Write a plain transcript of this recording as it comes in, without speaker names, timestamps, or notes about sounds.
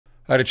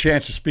I had a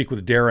chance to speak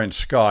with Darin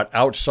Scott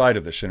outside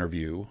of this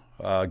interview.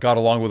 Got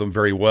along with him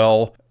very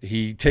well.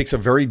 He takes a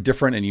very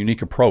different and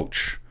unique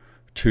approach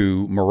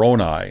to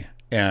Moroni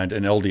and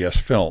an LDS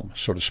film,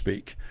 so to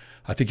speak.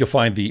 I think you'll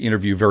find the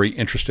interview very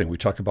interesting. We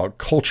talk about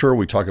culture,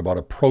 we talk about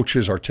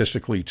approaches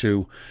artistically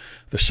to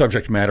the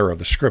subject matter of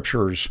the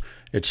scriptures,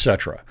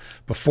 etc.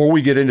 Before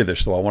we get into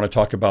this, though, I want to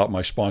talk about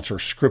my sponsor,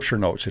 Scripture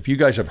Notes. If you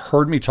guys have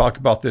heard me talk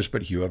about this,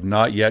 but you have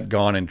not yet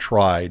gone and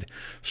tried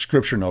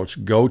Scripture Notes,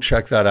 go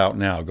check that out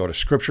now. Go to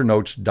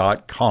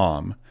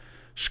scripturenotes.com,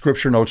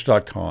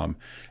 scripturenotes.com,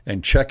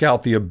 and check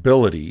out the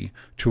ability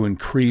to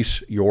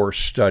increase your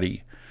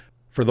study.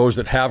 For those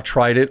that have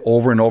tried it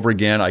over and over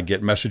again, I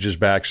get messages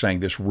back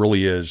saying this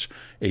really is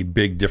a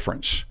big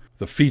difference.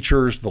 The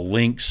features, the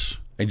links,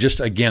 and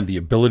just, again, the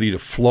ability to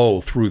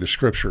flow through the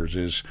scriptures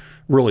is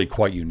really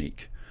quite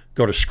unique.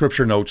 Go to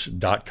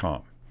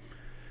scripturenotes.com.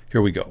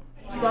 Here we go.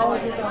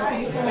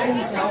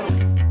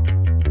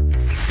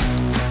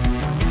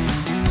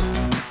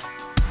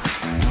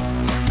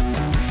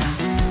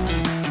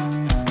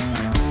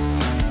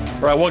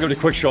 All right, welcome to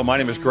Cwic Show. My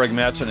name is Greg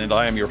Mattson, and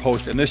I am your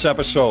host. In this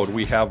episode,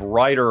 we have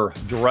writer,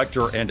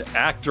 director, and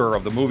actor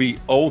of the movie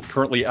Oath,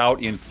 currently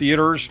out in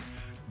theaters,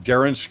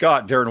 Darin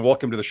Scott. Darin,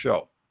 welcome to the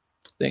show.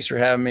 Thanks for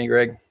having me,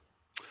 Greg.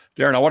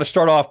 Darin, I want to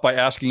start off by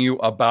asking you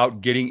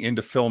about getting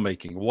into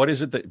filmmaking. What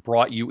is it that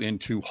brought you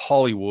into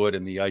Hollywood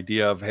and the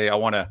idea of, hey, I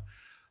want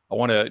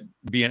to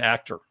be an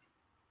actor?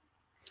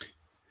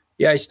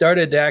 Yeah, I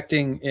started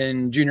acting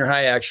in junior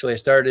high, actually. I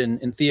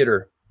started in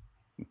theater.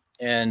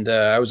 And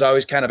I was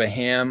always kind of a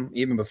ham.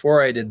 Even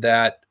before I did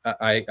that,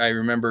 I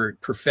remember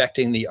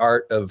perfecting the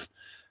art of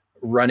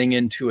running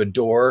into a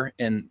door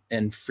and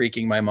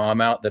freaking my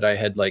mom out that I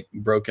had like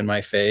broken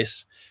my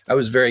face. I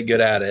was very good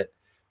at it.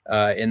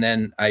 And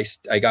then I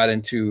got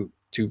into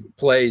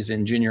plays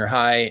in junior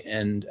high,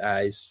 and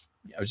I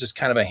was just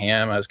kind of a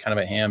ham. I was kind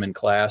of a ham in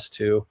class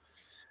too.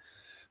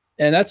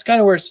 And that's kind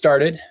of where it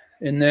started.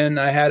 And then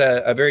I had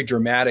a very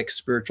dramatic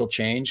spiritual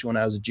change when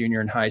I was a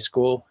junior in high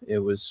school. It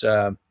was,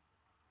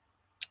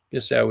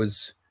 guess I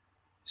was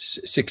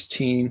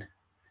 16,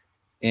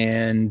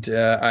 and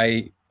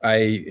it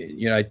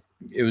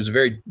was a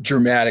very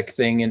dramatic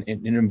thing, and it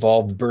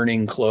involved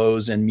burning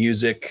clothes and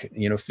music,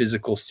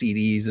 physical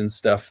CDs and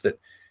stuff, that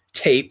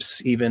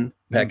tapes, even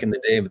back in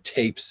the day of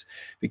tapes,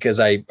 because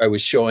I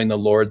was showing the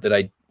Lord that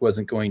I was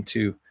going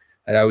to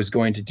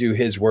do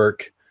his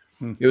work.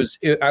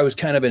 I was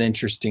kind of an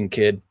interesting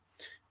kid.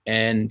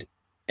 And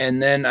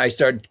then I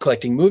started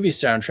collecting movie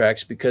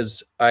soundtracks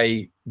because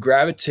I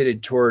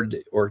gravitated toward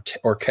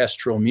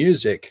orchestral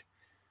music,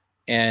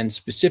 and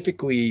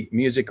specifically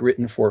music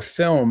written for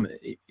film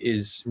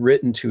is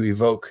written to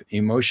evoke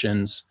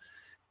emotions.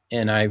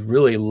 And I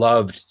really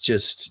loved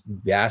just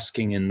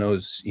basking in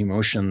those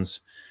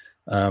emotions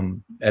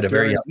at a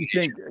very young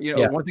age.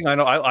 One thing I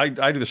know, I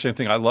do the same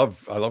thing. I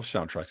love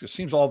soundtracks. It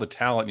seems all the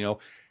talent,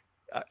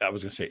 I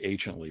was going to say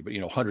anciently, but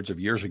hundreds of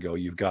years ago,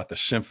 you've got the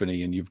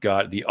symphony and you've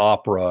got the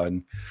opera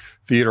and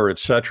theater,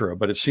 etc.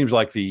 But it seems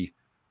like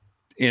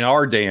in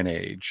our day and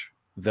age,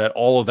 that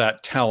all of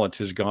that talent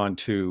has gone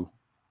to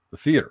the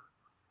theater,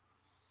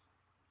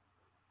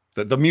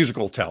 the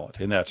musical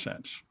talent in that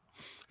sense.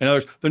 And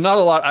there's not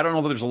a lot. I don't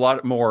know that there's a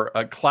lot more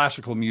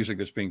classical music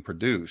that's being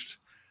produced,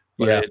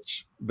 but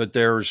but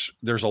there's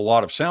a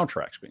lot of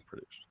soundtracks being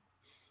produced.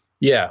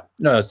 Yeah,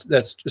 no,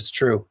 that's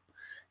true.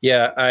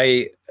 Yeah,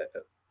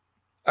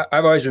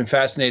 I've always been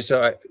fascinated.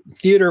 So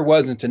theater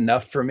wasn't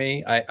enough for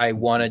me. I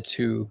wanted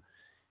to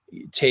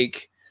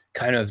take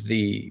kind of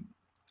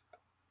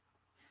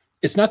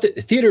it's not that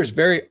theater is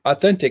very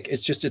authentic.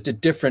 It's just, it's a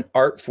different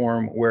art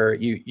form where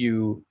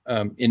in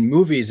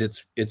movies,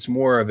 it's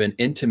more of an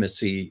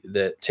intimacy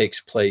that takes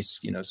place.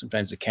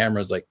 Sometimes the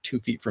camera is like 2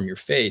 feet from your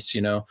face,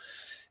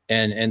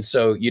 and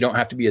so you don't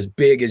have to be as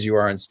big as you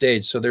are on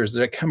stage. So there's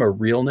that kind of a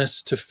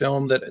realness to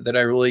film that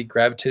I really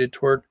gravitated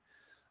toward.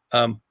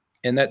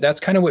 And that's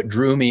kind of what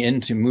drew me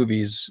into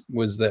movies,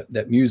 was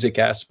that music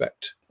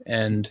aspect,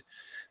 and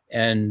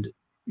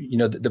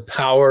the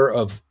power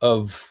of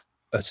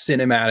a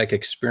cinematic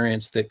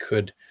experience that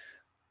could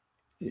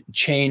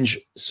change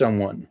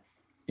someone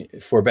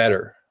for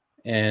better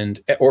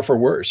or for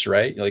worse,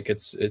 right? Like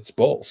it's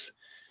both.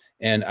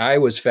 And I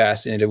was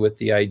fascinated with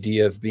the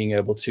idea of being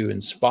able to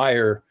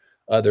inspire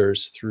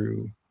others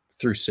through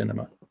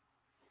cinema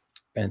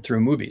and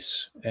through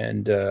movies.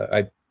 And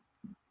I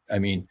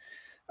mean,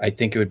 I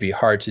think it would be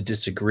hard to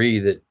disagree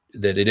that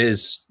it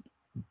is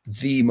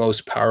the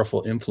most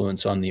powerful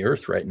influence on the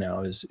earth right now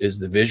is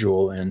the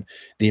visual, and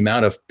the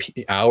amount of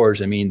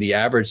hours. I mean, the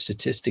average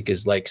statistic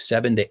is like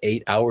 7 to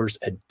 8 hours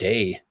a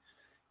day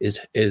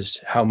is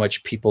how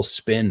much people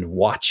spend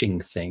watching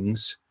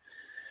things.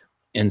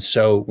 And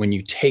so when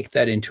you take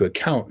that into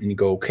account and you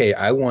go, okay,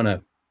 I want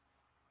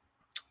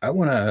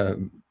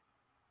to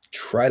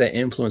try to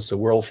influence the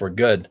world for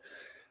good.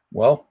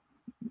 Well,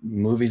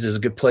 movies is a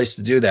good place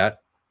to do that.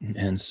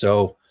 And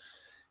so,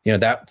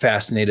 that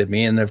fascinated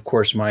me. And of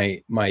course,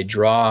 my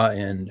draw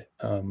and,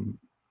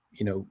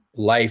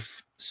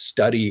 life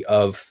study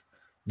of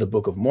the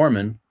Book of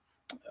Mormon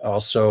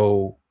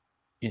also,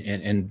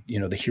 and you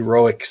know, the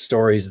heroic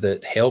stories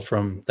that hail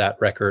from that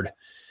record,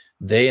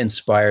 they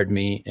inspired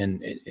me.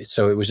 And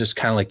so it was just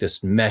kind of like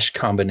this mesh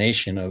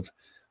combination of,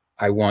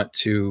 I want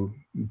to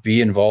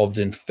be involved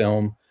in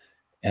film,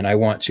 and I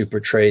want to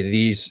portray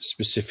these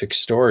specific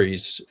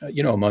stories,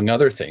 you know, among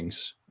other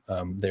things.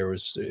 There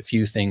was a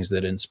few things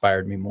that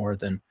inspired me more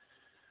than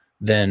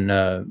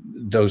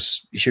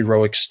those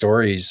heroic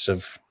stories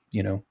of,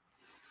 you know,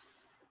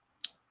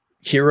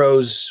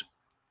 heroes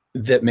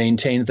that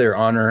maintained their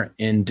honor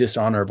in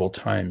dishonorable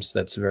times.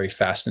 That's very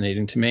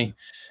fascinating to me.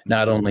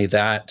 Not only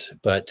that,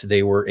 but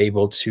they were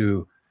able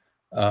to,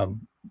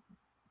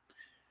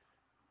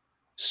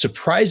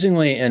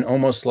 surprisingly and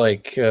almost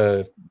like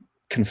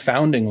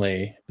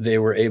confoundingly, they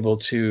were able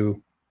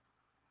to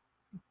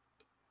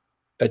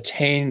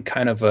attain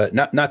kind of a,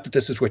 not that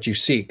this is what you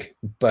seek,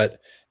 but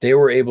they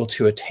were able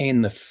to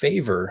attain the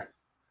favor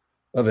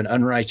of an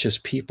unrighteous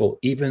people,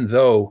 even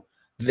though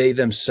they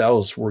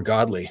themselves were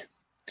godly.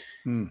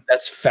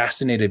 That's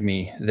fascinated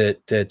me,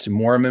 that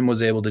Mormon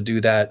was able to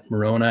do that.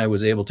 Moroni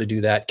was able to do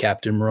that.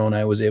 Captain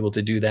Moroni was able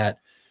to do that.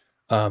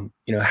 You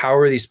know, how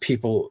are these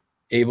people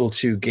able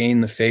to gain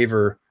the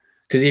favor?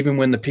 Because even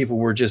when the people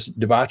were just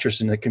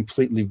debaucherous and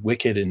completely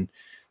wicked and,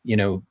 you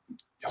know,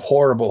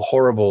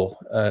 horrible,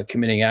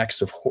 committing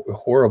acts of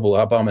horrible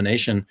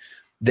abomination,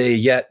 they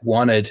yet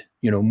wanted,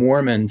 you know,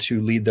 Mormon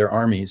to lead their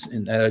armies.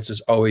 And that's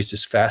just always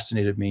just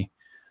fascinated me,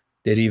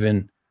 that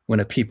even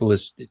when a people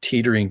is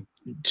teetering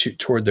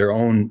toward their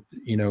own,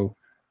 you know,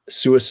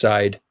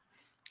 suicide,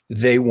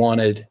 they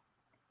wanted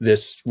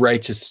this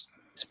righteous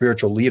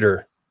spiritual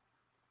leader.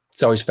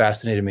 It's always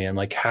fascinated me. I'm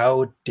like,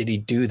 how did he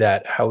do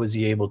that? How was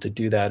he able to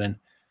do that? And,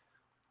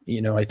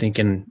 you know, I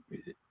think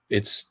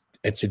it's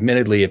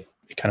admittedly a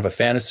kind of a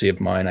fantasy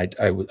of mine.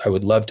 I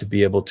would love to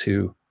be able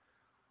to,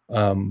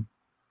 I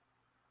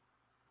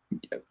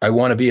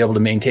want to be able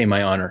to maintain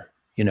my honor,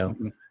 you know,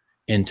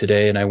 in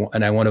today. And I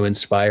want to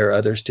inspire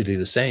others to do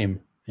the same.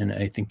 And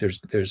I think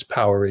there's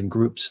power in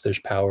groups. There's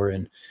power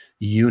in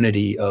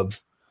unity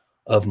of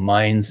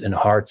minds and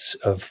hearts,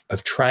 of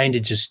trying to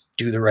just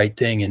do the right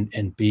thing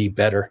and be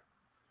better.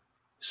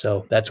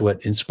 So that's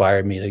what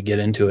inspired me to get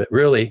into it,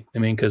 really. I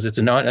mean, because it's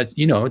not,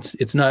 you know,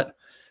 it's not,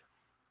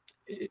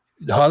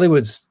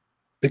 Hollywood's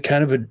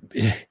kind of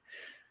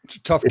it's a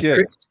tough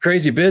gig. It's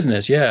crazy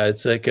business. Yeah.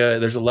 It's like,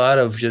 there's a lot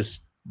of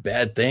just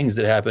bad things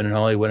that happen in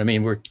Hollywood. I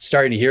mean, we're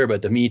starting to hear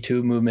about the Me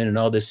Too movement and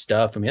all this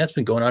stuff. I mean, that's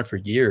been going on for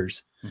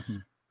years.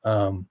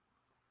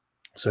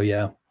 So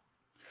yeah.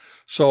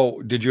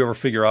 So did you ever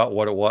figure out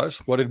what it was?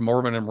 What did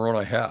Mormon and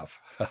Moroni have?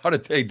 How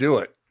did they do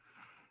it?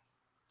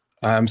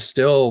 I'm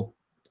still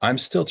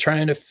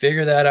trying to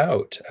figure that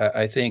out.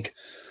 I think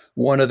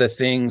one of the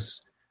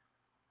things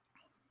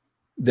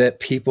that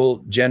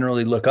people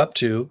generally look up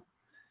to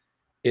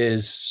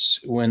is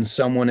when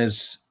someone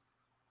is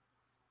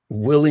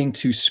willing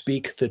to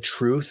speak the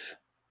truth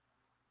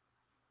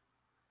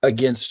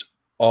against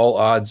all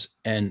odds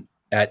and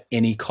at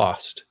any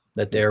cost,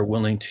 that they're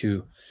willing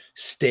to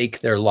stake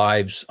their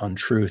lives on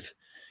truth.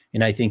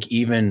 And I think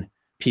even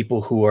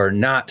people who are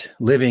not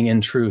living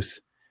in truth,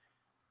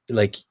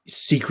 like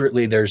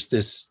secretly there's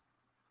this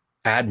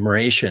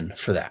admiration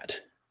for that.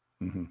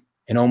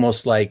 And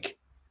almost like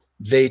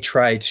they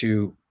try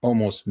to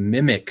almost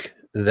mimic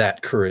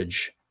that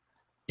courage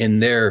in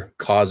their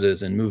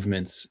causes and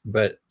movements,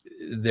 but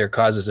their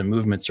causes and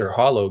movements are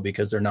hollow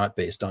because they're not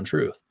based on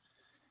truth.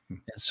 And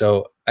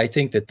so I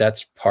think that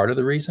that's part of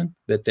the reason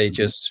that they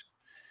just,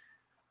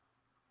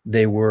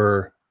 they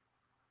were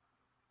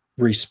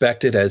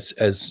respected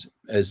as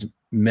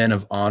men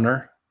of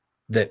honor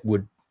that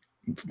would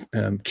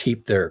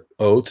keep their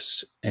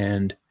oaths,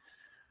 and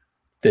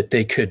that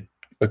they could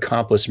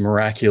accomplish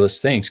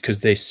miraculous things because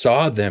they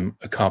saw them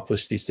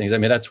accomplish these things. I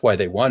mean, that's why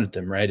they wanted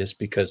them, right? Is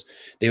because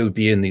they would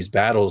be in these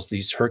battles,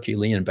 these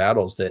Herculean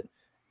battles that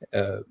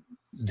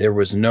there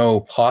was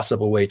no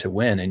possible way to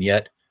win. And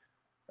yet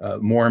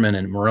Mormon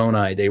and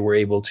Moroni, they were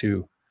able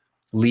to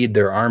lead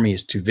their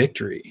armies to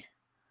victory.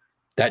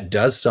 That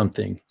does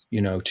something,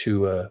 you know,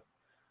 to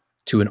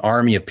an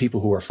army of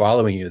people who are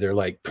following you. They're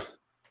like,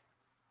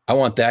 I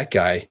want that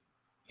guy,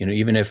 you know,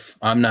 even if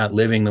I'm not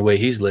living the way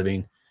he's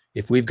living,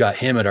 if we've got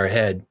him at our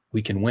head,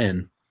 we can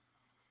win.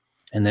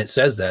 And that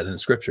says that in the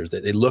scriptures,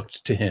 that they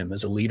looked to him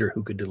as a leader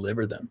who could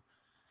deliver them.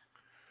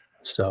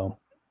 So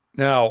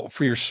now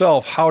for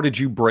yourself, how did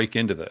you break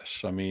into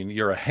this? I mean,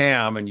 you're a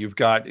ham and you've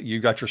got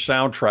your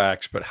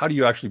soundtracks, but how do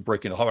you actually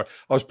break into? I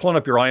was pulling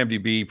up your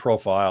IMDb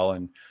profile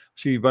and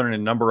see you've been in a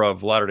number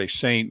of Latter-day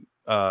Saint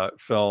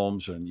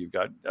films, and you've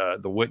got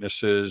The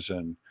Witnesses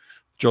and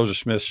Joseph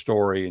Smith's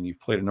Story, and you've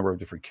played a number of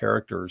different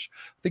characters.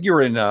 I think you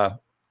were in a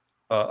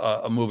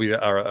movie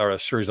or a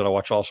series that I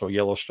watch also,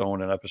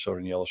 Yellowstone, an episode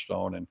in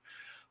Yellowstone. And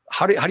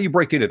how do you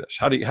break into this?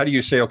 How do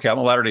you say, okay, I'm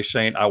a Latter-day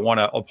Saint, I want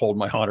to uphold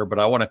my honor, but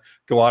I want to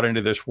go out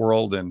into this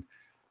world? And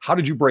how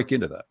did you break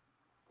into that?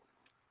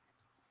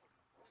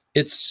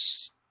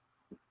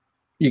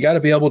 You got to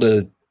be able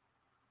to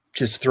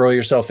just throw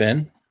yourself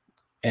in,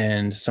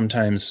 and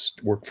sometimes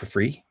work for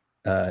free.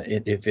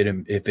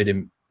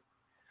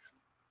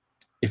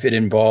 if it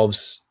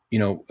involves, you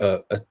know,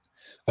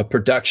 a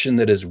production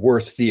that is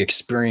worth the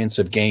experience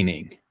of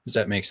gaining. Does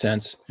that make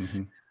sense?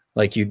 Mm-hmm.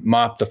 Like you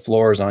mop the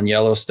floors on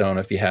Yellowstone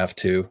if you have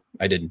to.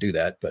 I didn't do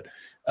that, but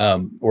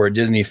or a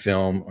Disney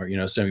film, or, you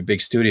know, some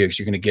big studios,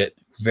 you're going to get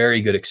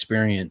very good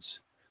experience.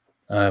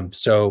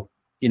 So,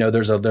 you know,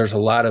 there's a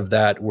lot of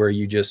that where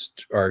you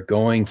just are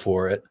going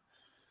for it.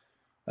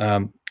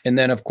 And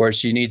then of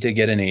course you need to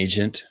get an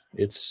agent.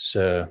 It's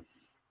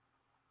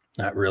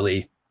not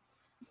really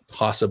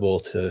possible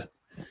to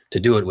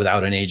do it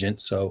without an agent.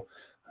 So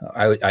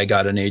I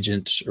got an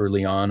agent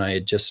early on. I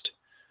had just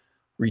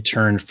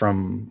returned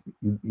from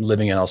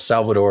living in El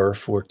Salvador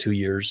for 2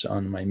 years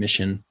on my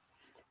mission.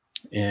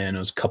 And it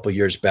was a couple of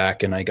years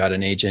back, and I got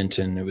an agent,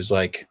 and it was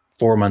like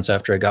 4 months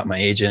after I got my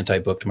agent, I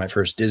booked my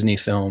first Disney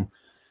film,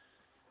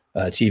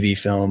 TV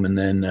film. And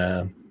then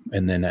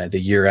the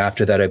year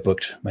after that, I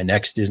booked my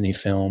next Disney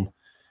film.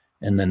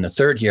 And then the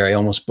third year, I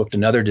almost booked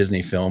another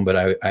Disney film,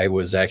 but I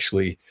was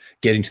actually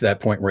getting to that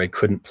point where I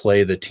couldn't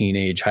play the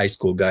teenage high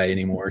school guy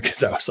anymore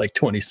because I was like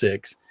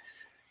 26.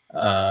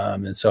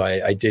 And so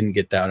I didn't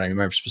get that. And I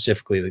remember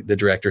specifically the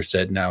director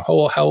said, "Now,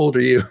 how old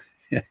are you?"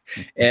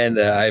 And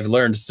I've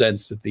learned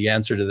since that the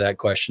answer to that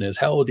question is,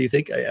 "How old do you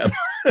think I am?"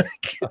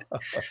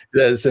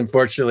 Because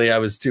unfortunately, I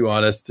was too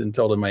honest and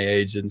told him my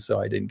age. And so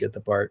I didn't get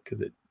the part because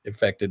it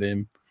affected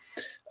him.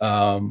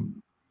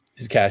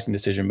 His casting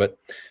decision. But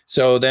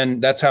so then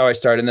that's how I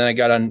started. And then I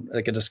got on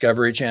like a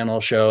Discovery Channel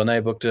show, and then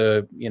I booked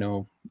a, you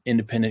know,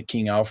 independent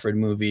King Alfred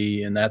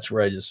movie. And that's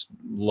where I just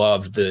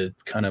loved the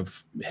kind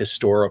of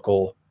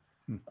historical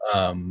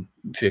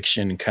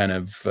fiction kind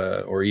of,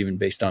 or even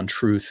based on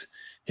truth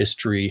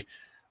history.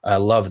 I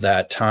love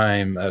that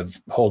time of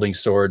holding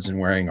swords and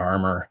wearing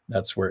armor.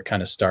 That's where it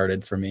kind of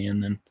started for me.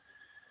 And then,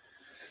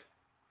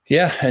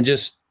 yeah, and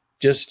just,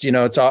 you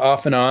know, it's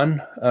off and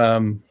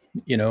on.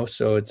 You know,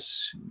 so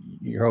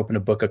you're hoping to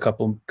book a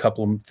couple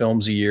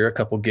films a year, a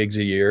couple gigs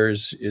a year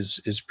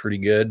is pretty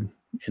good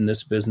in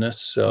this business.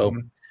 So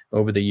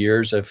over the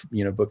years, I've,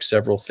 you know, booked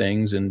several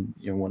things, and,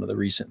 you know, one of the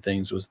recent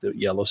things was the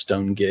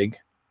Yellowstone gig.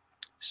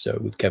 So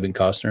with Kevin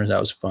Costner, that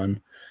was fun.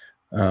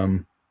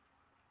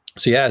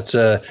 So yeah,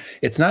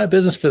 it's not a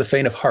business for the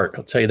faint of heart,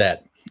 I'll tell you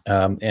that.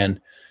 And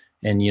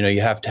you know,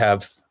 you have to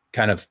have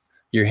kind of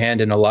your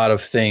hand in a lot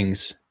of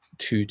things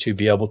to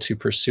be able to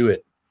pursue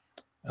it.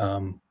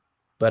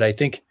 But I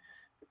think,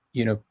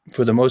 you know,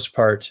 for the most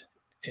part,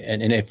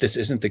 and if this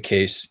isn't the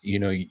case, you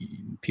know,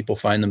 people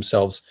find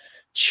themselves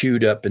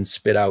chewed up and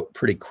spit out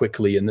pretty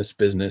quickly in this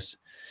business,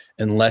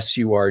 unless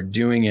you are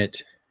doing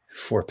it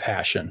for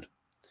passion.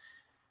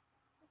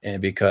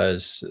 And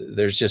because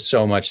there's just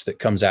so much that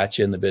comes at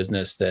you in the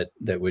business that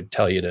would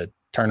tell you to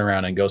turn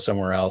around and go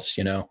somewhere else,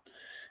 you know?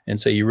 And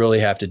so you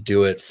really have to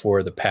do it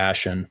for the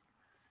passion.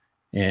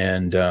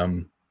 And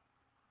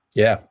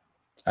yeah,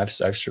 I've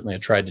certainly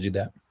tried to do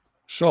that.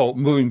 So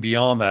moving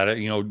beyond that,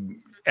 you know,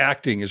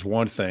 acting is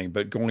one thing,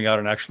 but going out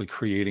and actually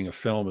creating a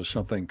film is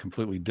something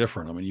completely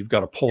different. I mean, you've got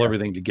to pull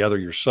everything together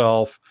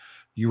yourself.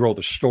 You wrote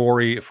the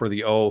story for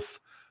The Oath.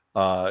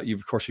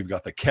 Of course, you've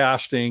got the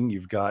casting.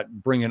 You've got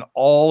bringing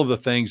all of the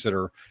things that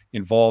are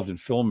involved in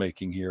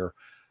filmmaking here.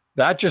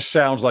 That just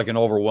sounds like an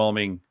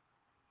overwhelming.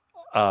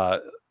 I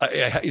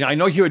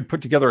know you had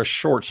put together a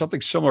short,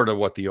 something similar to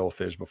what The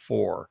Oath is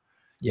before.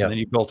 Yeah. And then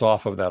you built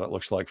off of that, it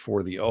looks like,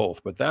 for The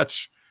Oath. But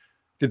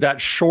did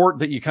that short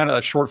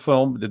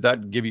film, did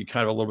that give you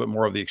kind of a little bit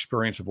more of the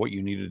experience of what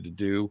you needed to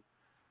do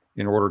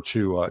in order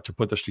to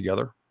put this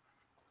together?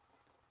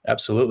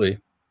 Absolutely.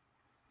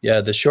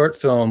 Yeah. The short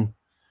film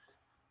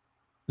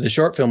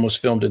was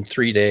filmed in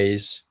 3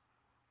 days,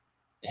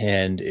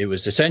 and it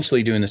was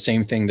essentially doing the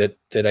same thing that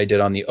I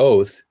did on The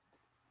Oath.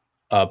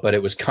 But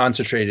it was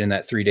concentrated in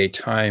that 3 day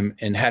time.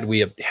 And had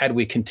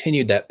we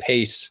continued that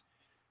pace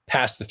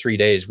past the 3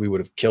 days, we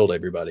would have killed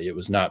everybody. It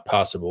was not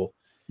possible.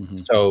 Mm-hmm.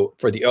 So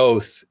for The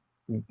Oath,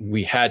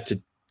 we had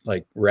to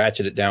like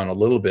ratchet it down a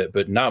little bit,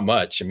 but not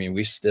much. I mean,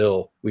 we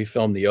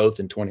filmed The Oath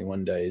in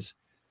 21 days.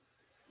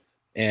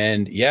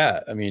 And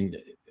yeah, I mean,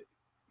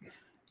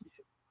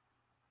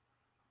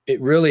 it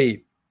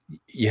really,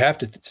 you have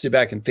to sit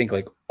back and think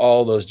like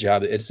all those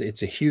jobs,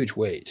 it's a huge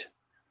weight.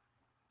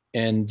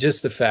 And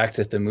just the fact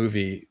that the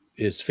movie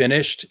is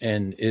finished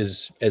and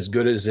is as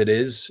good as it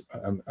is,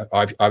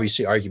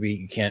 obviously,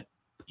 arguably,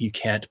 you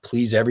can't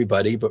please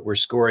everybody, but we're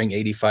scoring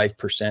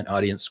 85%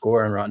 audience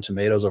score on Rotten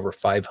Tomatoes, over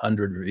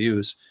 500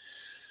 reviews.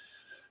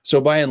 So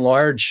by and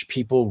large,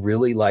 people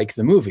really like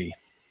the movie.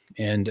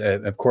 And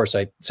of course,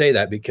 I say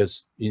that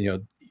because, you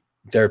know,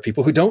 there are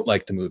people who don't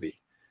like the movie.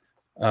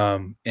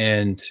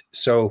 And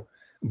so,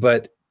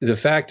 but the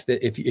fact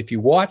that if you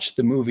watch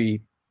the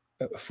movie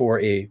for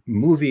a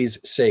movie's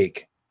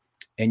sake,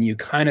 and you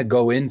kind of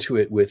go into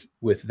it with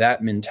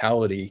that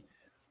mentality,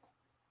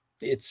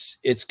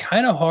 it's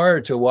kind of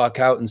hard to walk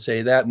out and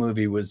say that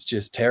movie was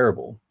just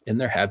terrible.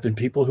 And there have been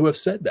people who have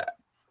said that,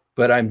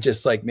 but I'm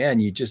just like, man,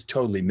 you just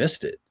totally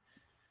missed it.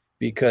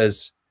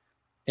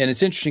 And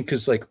it's interesting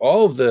because like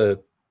all of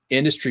the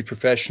industry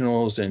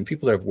professionals and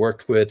people that I've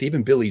worked with,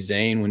 even Billy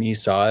Zane, when he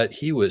saw it,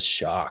 he was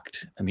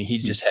shocked. I mean, he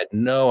just had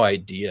no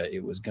idea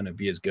it was going to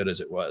be as good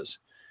as it was.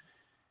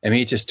 I mean,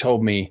 he just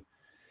told me,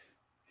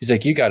 he's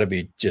like, you got to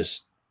be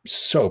just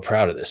so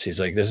proud of this. He's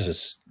like, this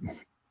is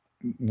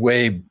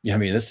way, I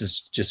mean, this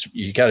is just,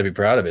 you got to be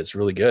proud of it. It's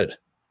really good.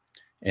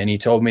 And he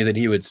told me that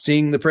he would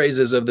sing the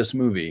praises of this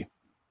movie,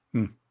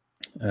 you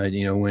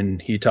know, when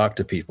he talked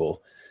to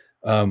people.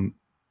 And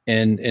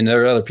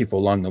there are other people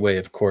along the way,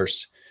 of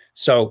course.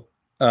 So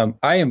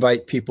I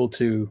invite people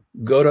to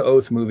go to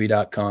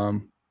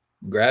oathmovie.com,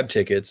 grab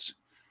tickets,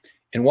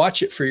 and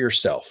watch it for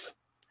yourself.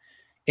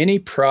 Any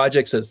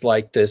projects that's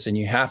like this, and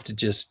you have to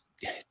just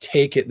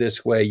take it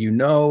this way, you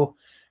know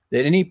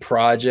that any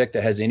project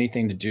that has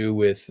anything to do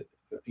with,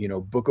 you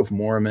know, Book of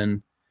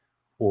Mormon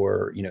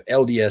or, you know,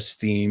 LDS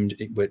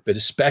themed, but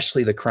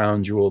especially the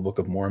crown jewel Book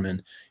of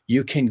Mormon,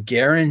 you can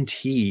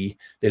guarantee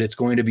that it's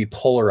going to be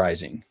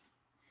polarizing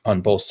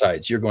on both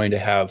sides. You're going to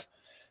have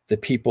the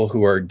people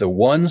who are the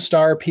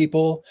 1-star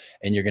people,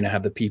 and you're going to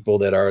have the people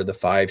that are the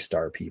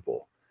 5-star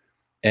people.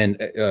 And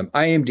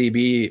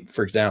IMDb,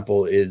 for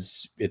example,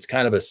 it's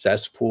kind of a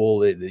cesspool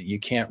that you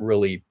can't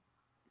really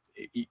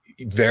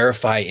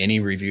verify any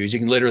reviews. You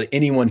can literally,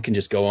 anyone can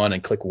just go on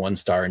and click 1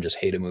 star and just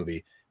hate a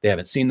movie. They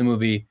haven't seen the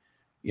movie.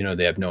 You know,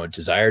 they have no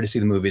desire to see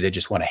the movie. They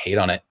just want to hate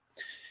on it.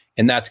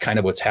 And that's kind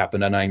of what's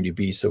happened on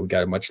IMDb. So we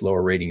got a much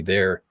lower rating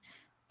there.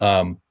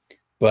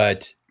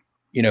 But,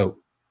 you know,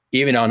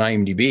 even on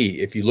IMDb,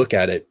 if you look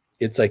at it,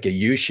 it's like a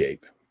U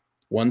shape,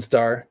 1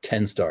 star,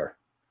 10 star.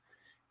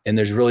 And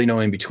there's really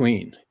no in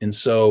between. And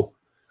so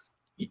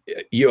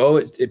you owe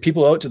it,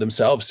 people owe it to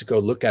themselves to go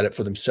look at it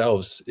for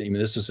themselves. I mean,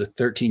 this was a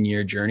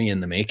 13-year journey in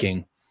the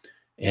making,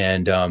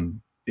 and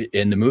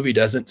the movie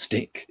doesn't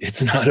stink.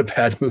 It's not a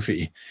bad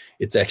movie.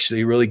 It's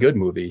actually a really good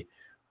movie.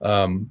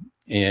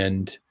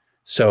 And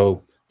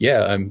so,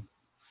 yeah,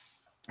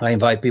 I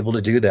invite people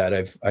to do that.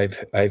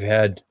 I've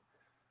had,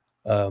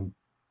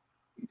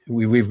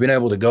 we've been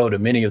able to go to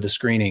many of the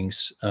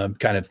screenings,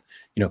 kind of,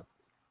 you know,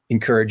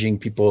 encouraging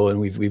people,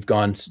 and we've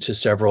gone to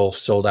several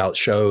sold out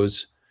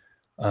shows,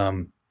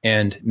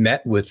 and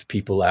met with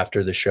people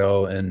after the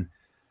show. And,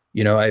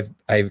 you know,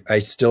 I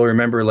still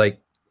remember like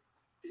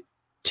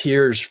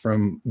tears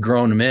from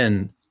grown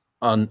men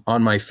on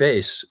my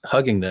face,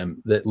 hugging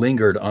them, that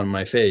lingered on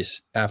my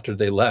face after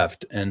they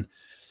left. And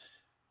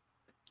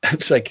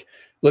it's like,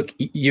 look,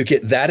 you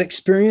get that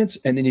experience,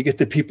 and then you get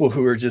the people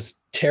who are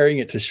just tearing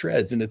it to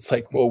shreds. And it's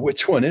like, well,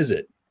 which one is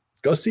it?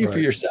 Go see for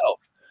yourself.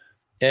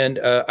 And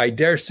I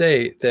dare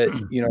say that,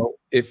 you know,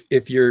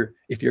 if you're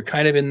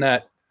kind of in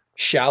that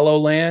shallow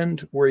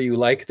land where you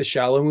like the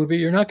shallow movie,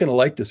 you're not going to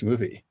like this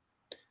movie.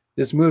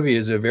 This movie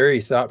is a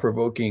very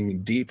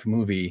thought-provoking, deep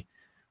movie.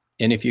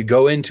 And if you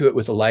go into it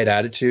with a light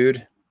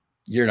attitude,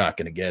 you're not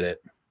going to get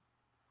it.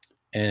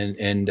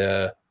 And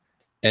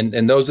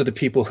those are the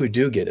people who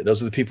do get it.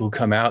 Those are the people who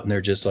come out and they're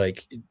just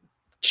like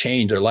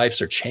changed. Their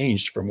lives are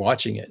changed from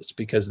watching it. It's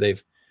because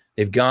they've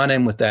gone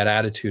in with that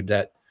attitude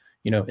that,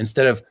 you know,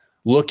 instead of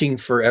looking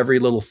for every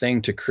little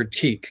thing to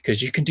critique,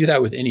 because you can do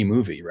that with any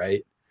movie,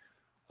 right?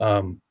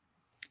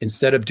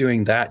 Instead of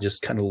doing that,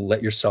 just kind of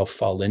let yourself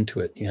fall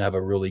into it. You have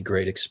a really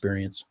great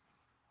experience.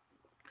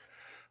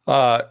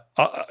 A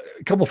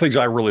couple of things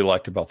I really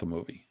liked about the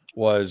movie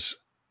was,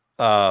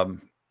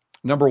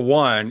 number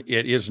one,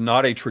 it is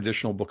not a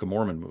traditional Book of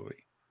Mormon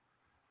movie.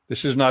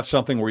 This is not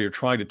something where you're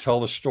trying to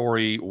tell the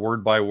story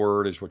word by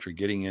word is what you're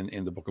getting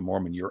in the Book of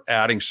Mormon. You're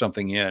adding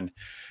something in.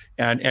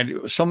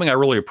 And something I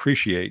really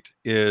appreciate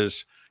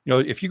is, you know,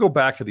 if you go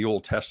back to the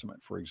Old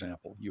Testament, for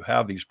example, you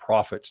have these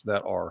prophets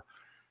that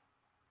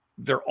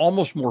they're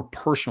almost more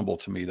personable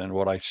to me than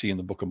what I see in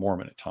the Book of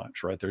Mormon at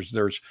times, right? There's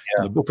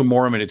in the Book of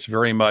Mormon, it's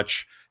very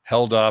much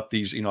held up.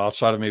 These, you know,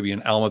 outside of maybe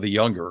an Alma the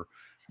Younger,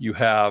 you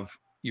have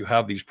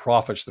these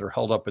prophets that are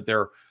held up, but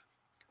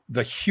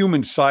the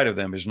human side of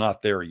them is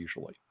not there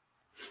usually,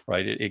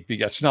 right?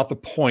 It's not the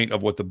point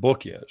of what the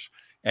book is.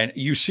 And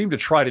you seem to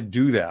try to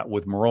do that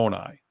with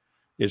Moroni,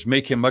 is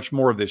make him much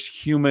more of this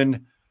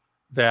human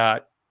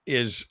that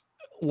is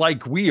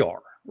like we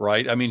are,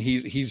 right? I mean,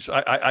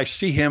 I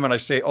see him and I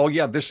say, oh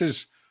yeah, this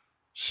is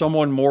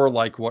someone more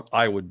like what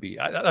I would be.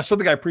 That's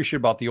something I appreciate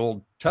about the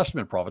Old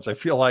Testament prophets. I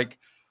feel like,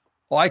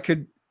 well,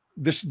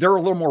 they're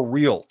a little more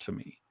real to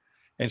me.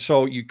 And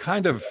so you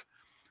kind of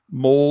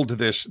mold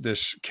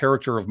this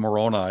character of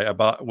Moroni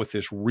with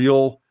this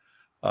realism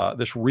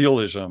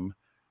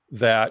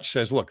that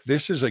says, look,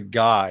 this is a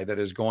guy that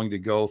is going to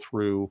go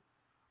through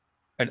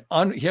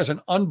he has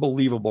an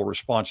unbelievable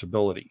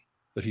responsibility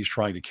that he's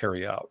trying to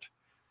carry out.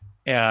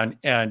 And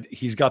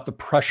he's got the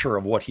pressure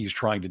of what he's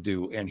trying to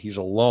do, and he's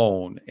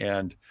alone.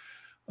 And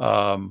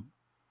have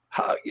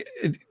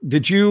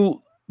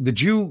you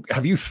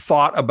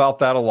thought about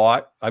that a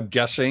lot? I'm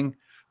guessing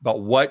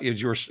about what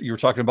is you're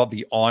talking about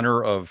the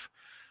honor of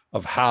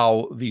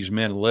how these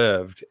men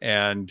lived.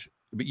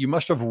 But you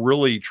must have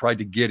really tried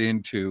to get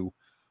into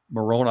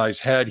Moroni's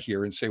head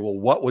here and say, well,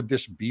 what would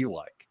this be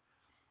like?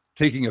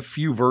 Taking a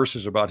few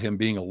verses about him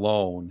being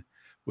alone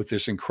with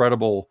this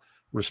incredible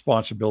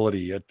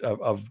responsibility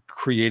of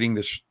creating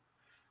this,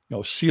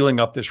 sealing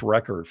up this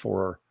record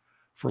for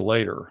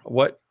later.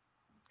 What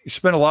you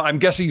spent a lot, I'm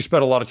guessing you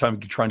spent a lot of time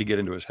trying to get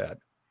into his head.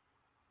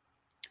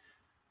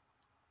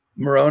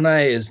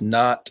 Moroni is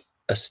not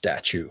a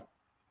statue.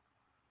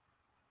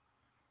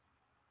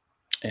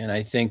 And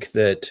I think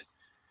that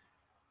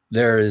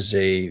there is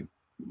a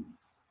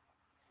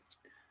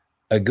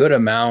good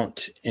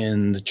amount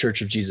in the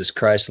Church of Jesus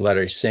Christ of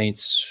Latter-day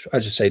Saints, I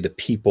just say the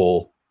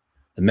people,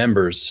 the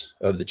members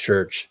of the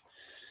church,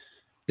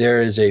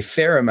 there is a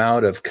fair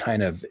amount of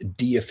kind of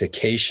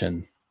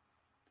deification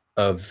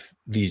of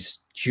these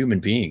human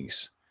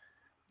beings.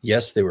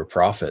 Yes, they were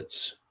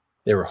prophets.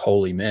 They were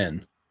holy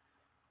men.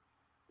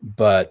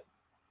 But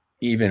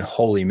even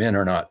holy men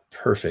are not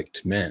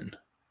perfect men.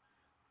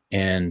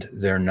 And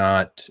they're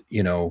not,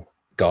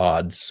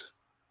 gods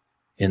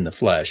in the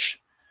flesh.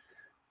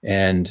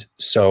 And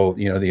so,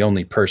 the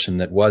only person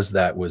that was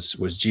that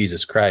was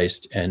Jesus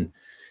Christ. And,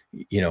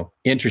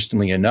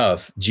 interestingly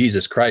enough,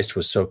 Jesus Christ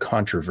was so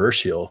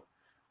controversial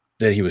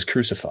that he was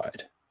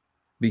crucified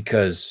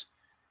because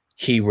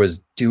he was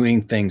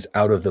doing things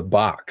out of the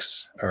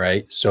box. All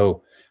right.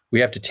 So we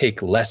have to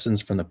take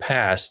lessons from the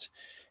past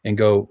and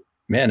go,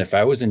 man, if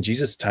I was in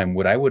Jesus' time,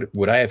 would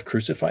I have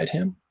crucified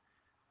him?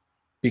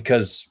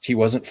 Because he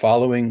wasn't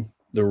following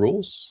the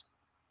rules?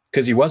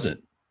 Because he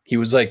wasn't. He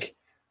was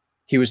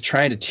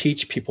trying to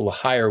teach people a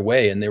higher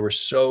way, and they were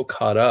so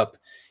caught up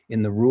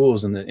in the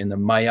rules and in the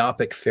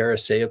myopic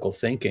Pharisaical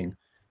thinking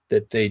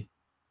that they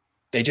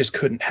just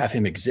couldn't have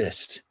him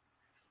exist.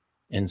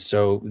 And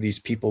so these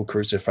people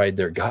crucified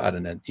their God.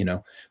 And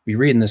we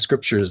read in the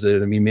scriptures that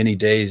there'll be many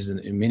days and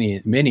many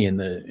in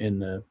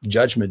the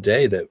judgment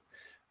day that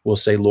will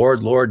say,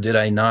 Lord, Lord, did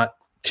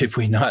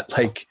we not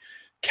like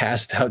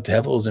cast out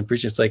devils and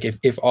preach? It's like,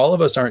 if all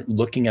of us aren't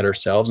looking at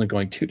ourselves and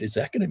going, dude, is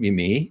that going to be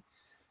me?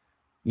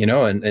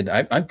 And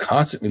I'm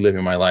constantly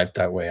living my life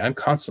that way. I'm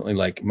constantly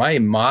like, my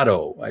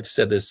motto, I've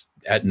said this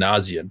ad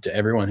nauseum to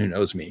everyone who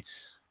knows me.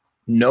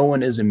 No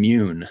one is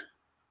immune.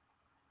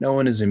 No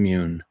one is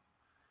immune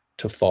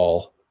to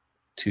fall,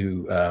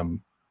 to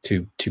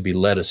be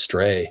led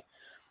astray.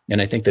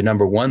 And I think the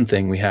number one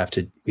thing we have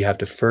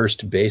to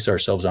first base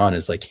ourselves on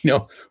is like,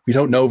 we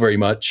don't know very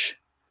much.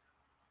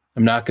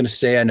 I'm not going to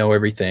say I know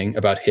everything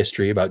about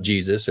history, about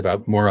Jesus,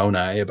 about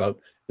Moroni, about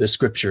the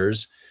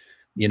scriptures.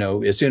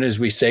 As soon as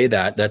we say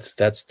that, that's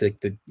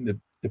the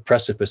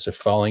precipice of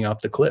falling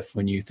off the cliff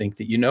when you think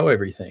that you know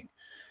everything.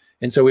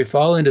 And so we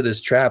fall into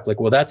this trap, like,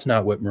 well, that's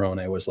not what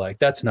Moroni was like.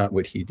 That's not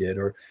what he did,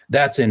 or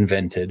that's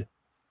invented.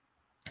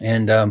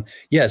 And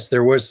yes,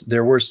 there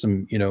were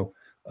some,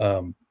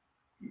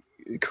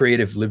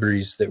 creative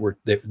liberties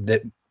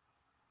that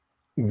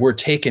were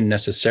taken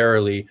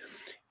necessarily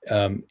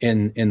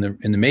in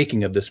the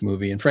making of this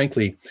movie. And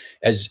frankly,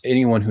 as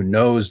anyone who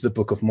knows the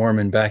Book of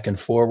Mormon back and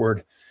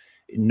forward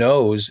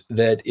knows,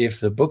 that if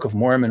the Book of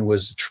Mormon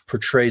was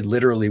portrayed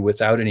literally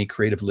without any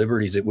creative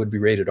liberties, it would be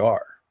rated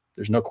R.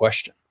 There's no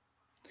question.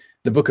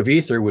 The Book of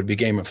Ether would be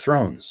Game of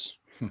Thrones,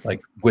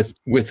 like with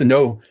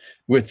no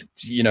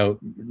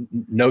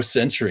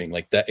censoring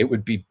like that. It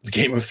would be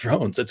Game of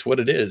Thrones. That's what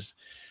it is.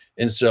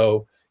 And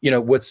so,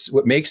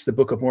 what makes the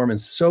Book of Mormon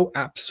so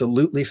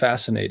absolutely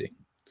fascinating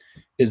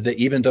is that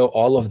even though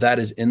all of that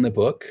is in the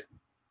book,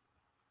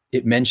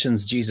 it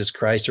mentions Jesus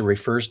Christ or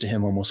refers to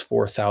him almost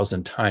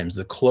 4,000 times.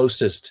 The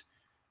closest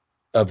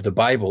of the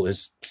Bible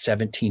is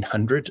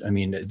 1,700. I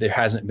mean, there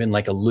hasn't been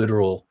like a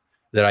literal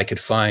that I could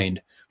find,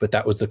 but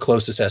that was the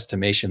closest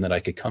estimation that I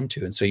could come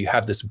to. And so you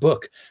have this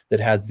book that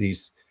has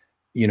these,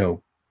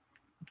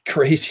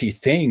 crazy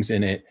things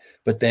in it,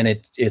 but then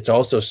it's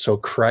also so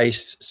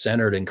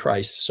Christ-centered and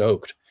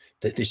Christ-soaked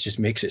that this just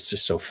makes it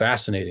just so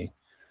fascinating.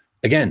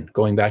 Again,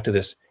 going back to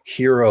this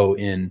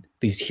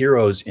these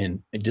heroes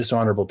in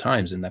dishonorable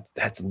times, and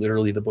that's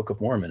literally the Book of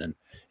Mormon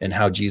and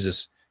how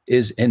Jesus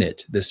is in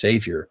it, the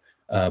Savior.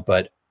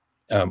 But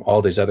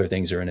all these other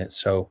things are in it.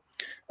 So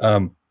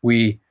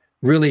we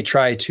really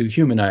try to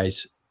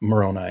humanize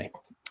Moroni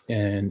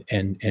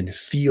and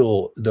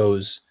feel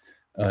those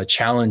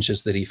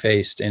challenges that he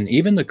faced, and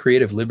even the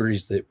creative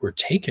liberties that were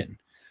taken.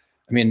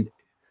 I mean,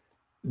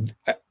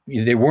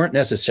 they weren't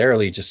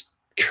necessarily just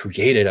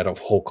created out of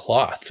whole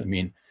cloth. I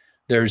mean,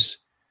 there's,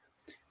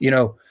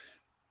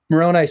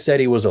 Moroni said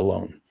he was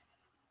alone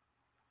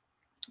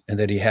and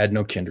that he had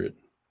no kindred.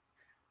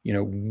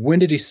 When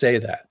did he say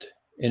that?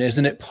 And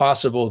isn't it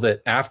possible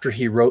that after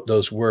he wrote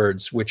those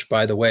words, which,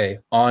 by the way,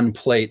 on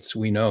plates,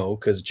 we know,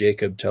 because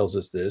Jacob tells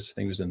us this, I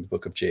think it was in the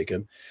book of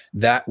Jacob,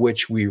 that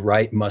which we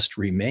write must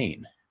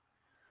remain.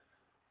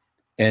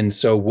 And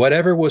so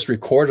whatever was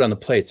recorded on the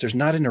plates, there's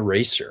not an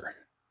eraser,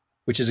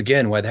 which is,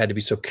 again, why they had to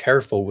be so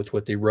careful with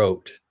what they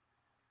wrote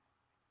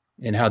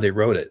and how they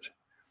wrote it.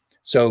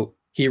 So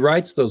he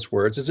writes those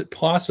words. Is it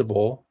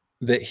possible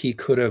that he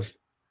could have,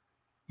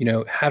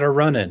 had a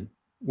run-in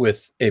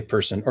with a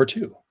person or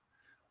two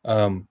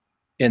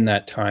in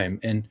that time?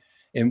 And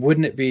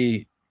wouldn't it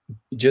be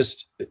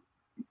just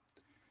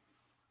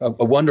a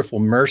wonderful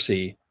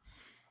mercy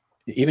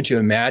even to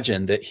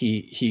imagine that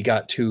he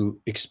got to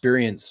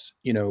experience,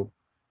 you know,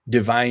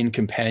 divine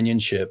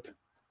companionship,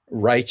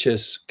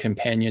 righteous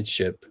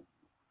companionship,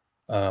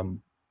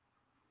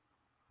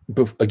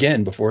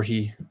 again, before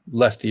he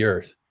left the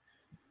earth.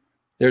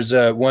 There's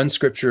one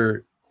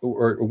scripture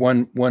or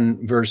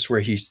one verse where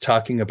he's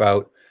talking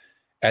about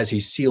as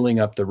he's sealing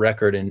up the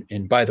record.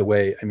 And by the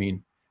way, I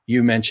mean,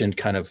 you mentioned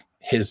kind of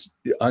his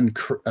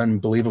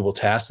unbelievable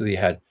task that he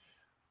had.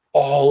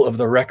 All of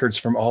the records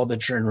from all the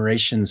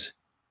generations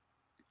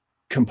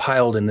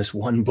compiled in this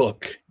one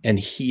book, and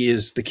he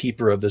is the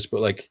keeper of this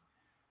book. Like,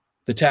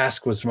 the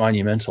task was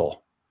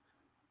monumental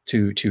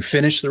to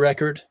finish the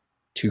record,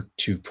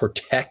 to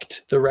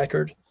protect the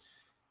record,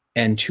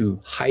 and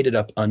to hide it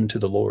up unto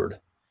the Lord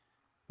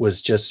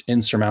was just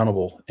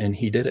insurmountable, and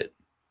he did it.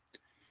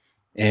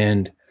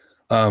 And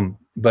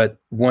but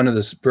one of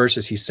the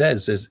verses he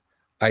says is,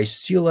 I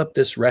seal up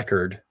this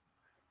record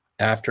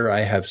after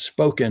I have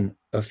spoken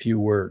a few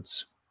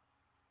words.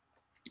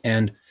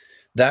 And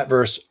that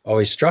verse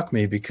always struck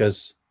me,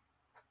 because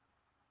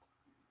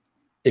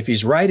if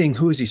he's writing,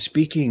 who is he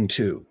speaking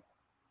to?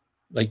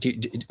 Like,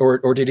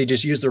 or did he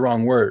just use the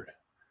wrong word?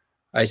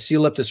 I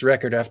seal up this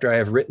record after I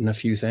have written a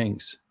few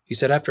things. He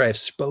said, after I have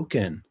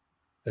spoken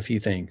a few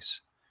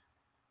things.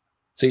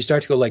 So you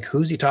start to go like,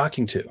 who's he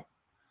talking to?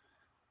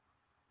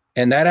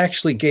 And that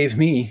actually gave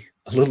me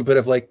a little bit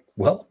of like,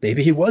 well,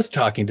 maybe he was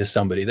talking to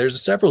somebody.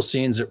 There's several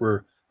scenes that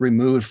were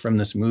removed from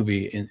this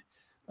movie in,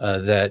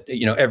 that,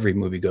 you know, every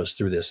movie goes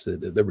through this,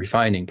 the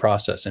refining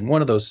process. And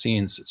one of those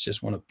scenes, it's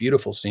just one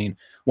beautiful scene.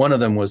 One of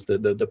them was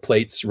the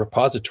plates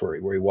repository,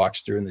 where he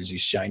walks through and there's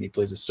these shiny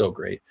plates. It's so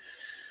great.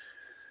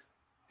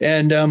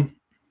 And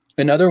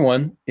another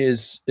one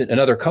is,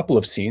 another couple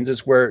of scenes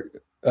is where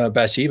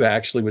Bathsheba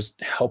actually was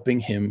helping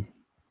him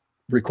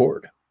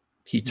record.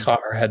 He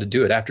taught her how to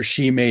do it after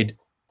she made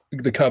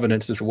the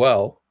covenants as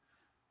well.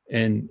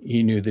 And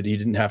he knew that he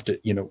didn't have to,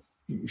 you know,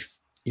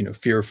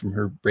 fear from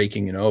her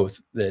breaking an oath,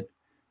 that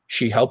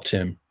she helped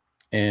him,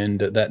 and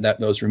that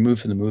was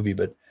removed from the movie.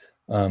 But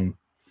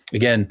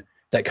again,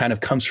 that kind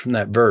of comes from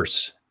that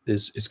verse.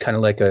 Is kind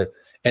of like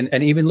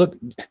and even look,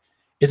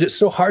 is it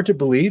so hard to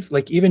believe?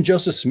 Like, even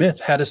Joseph Smith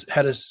had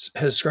a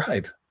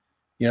scribe,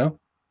 you know,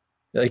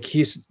 like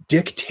he's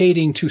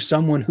dictating to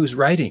someone who's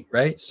writing,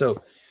 right?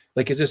 So,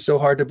 like, is it so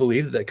hard to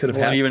believe that could have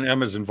happened? Even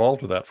Emma's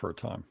involved with that for a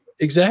time.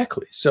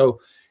 Exactly.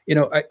 So, you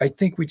know, I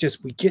think we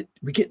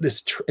get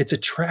this. It's a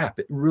trap.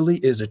 It really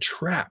is a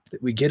trap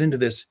that we get into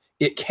this.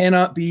 It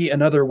cannot be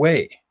another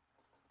way.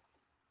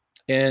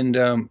 And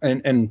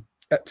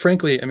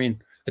frankly, I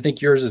mean, I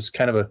think yours is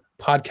kind of a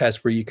podcast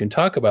where you can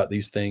talk about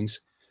these things.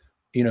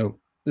 You know,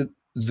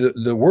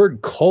 the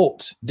word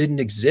cult didn't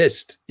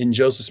exist in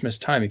Joseph Smith's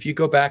time. If you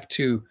go back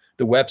to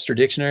the Webster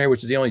Dictionary,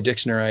 which is the only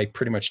dictionary I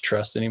pretty much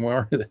trust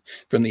anymore,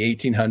 from the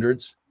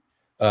 1800s,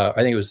 I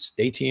think it was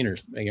 18, or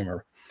I can't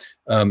remember.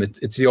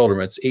 It's the older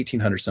one. It's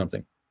 1800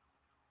 something.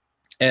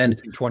 And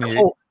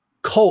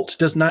cult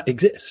does not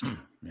exist.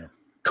 Yeah.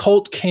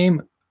 Cult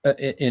came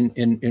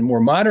in more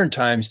modern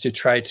times to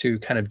try to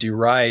kind of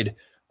deride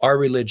our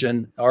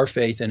religion, our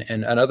faith,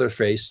 and other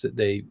faiths that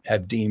they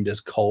have deemed as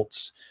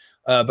cults.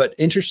 But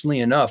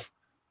interestingly enough,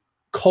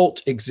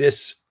 cult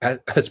exists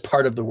as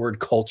part of the word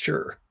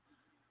culture.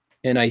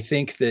 And I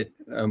think that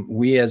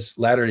we as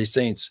Latter-day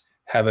Saints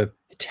have a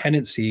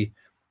tendency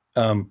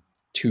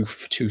to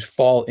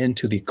fall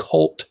into the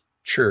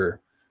culture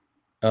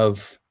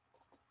of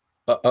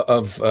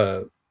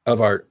the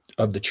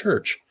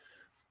church,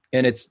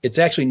 and it's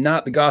actually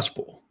not the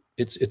gospel.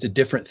 It's a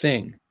different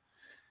thing.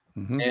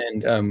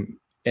 Mm-hmm.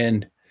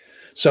 And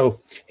so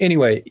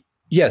anyway,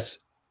 yes,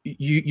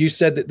 you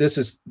said that this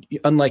is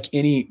unlike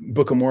any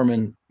Book of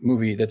Mormon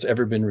movie that's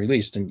ever been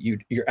released, and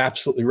you're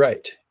absolutely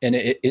right. And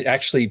it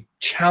actually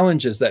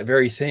challenges that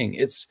very thing.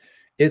 It's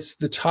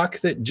the talk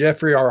that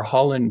Jeffrey R.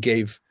 Holland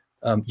gave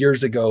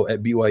years ago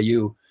at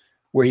BYU,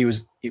 where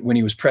when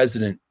he was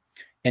president,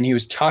 and he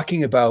was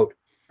talking about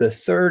the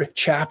 3rd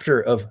chapter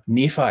of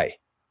Nephi,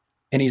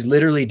 and he's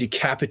literally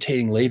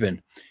decapitating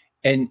Laban.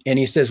 And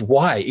he says,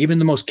 why? Even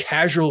the most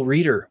casual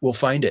reader will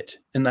find it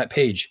in that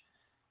page.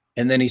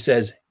 And then he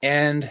says,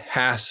 and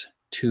has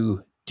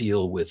to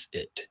deal with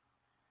it.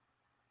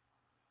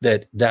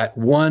 That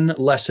one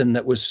lesson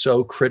that was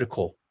so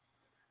critical,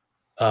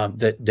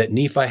 that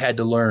Nephi had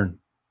to learn,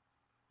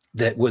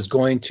 that was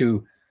going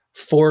to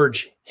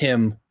forge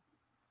him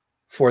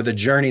for the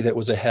journey that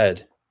was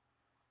ahead,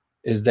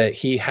 is that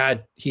he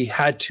had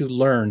to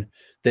learn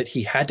that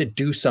he had to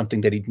do something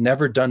that he'd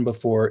never done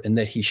before, and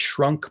that he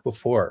shrunk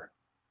before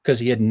because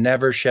he had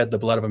never shed the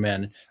blood of a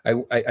man.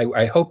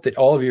 I hope that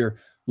all of your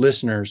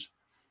listeners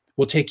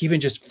will take even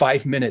just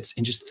 5 minutes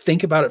and just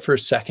think about it for a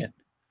second.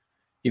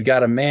 You've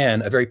got a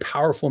man, a very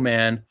powerful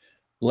man,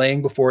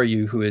 laying before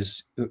you, who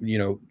is, you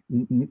know,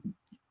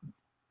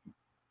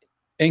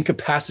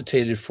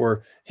 incapacitated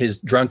for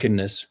his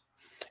drunkenness,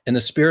 and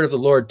the Spirit of the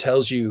Lord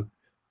tells you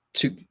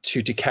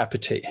to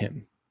decapitate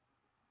him.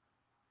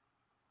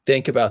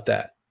 Think about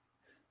that.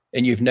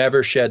 And you've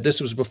never shed,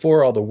 this was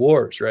before all the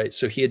wars, right?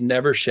 So he had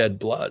never shed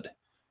blood.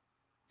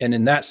 And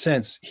in that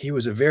sense, he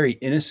was a very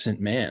innocent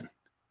man.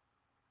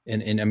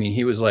 And I mean,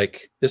 he was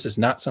like, this is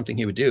not something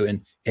he would do.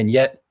 And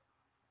yet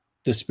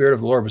the Spirit of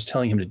the Lord was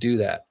telling him to do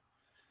that.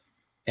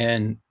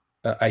 And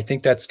I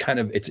think that's kind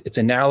of, it's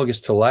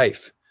analogous to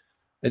life.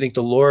 I think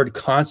the Lord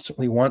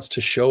constantly wants to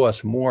show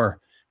us more,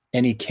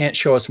 and he can't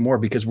show us more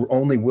because we're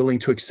only willing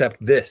to accept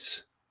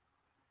this.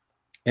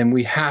 And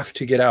we have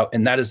to get out.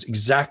 And that is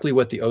exactly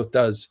what the oath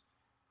does.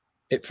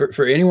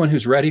 For anyone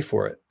who's ready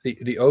for it,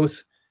 the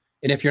oath.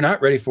 And if you're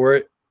not ready for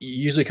it,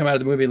 you usually come out of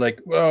the movie like,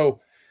 whoa,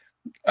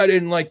 I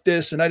didn't like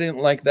this and I didn't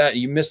like that.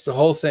 You missed the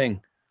whole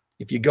thing.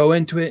 If you go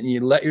into it and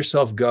you let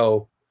yourself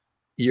go,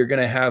 you're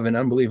going to have an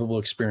unbelievable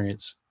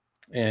experience.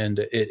 And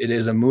it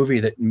is a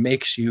movie that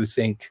makes you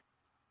think.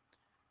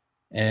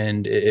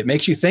 And it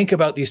makes you think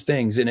about these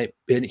things, and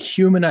it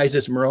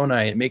humanizes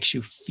Moroni. It makes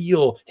you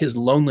feel his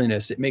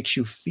loneliness. It makes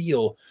you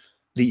feel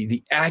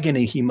the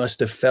agony he must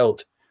have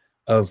felt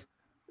of,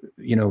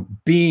 you know,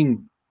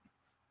 being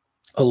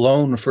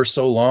alone for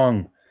so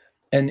long.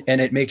 And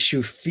it makes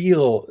you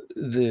feel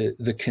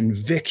the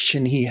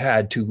conviction he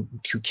had to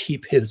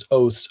keep his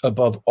oaths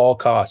above all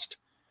cost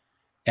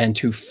and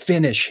to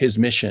finish his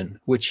mission,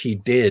 which he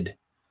did.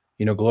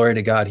 You know, glory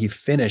to God, he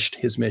finished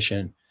his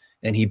mission.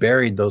 And he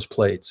buried those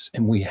plates,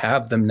 and we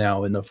have them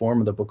now in the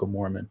form of the Book of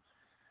Mormon.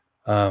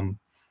 And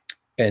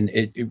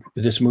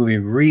this movie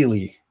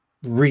really,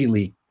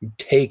 really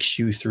takes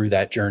you through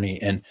that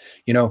journey. And,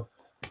 you know,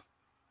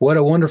 what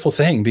a wonderful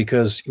thing,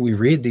 because we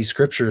read these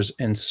scriptures,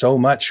 and so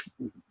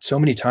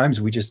many times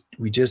we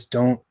just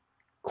don't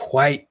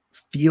quite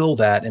feel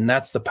that. And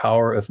that's the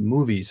power of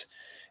movies,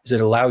 is it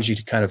allows you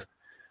to kind of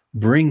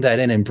bring that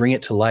in and bring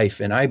it to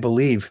life. And I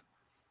believe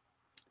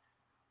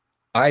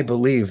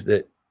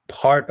that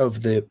part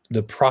of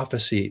the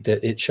prophecy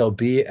that it shall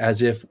be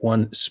as if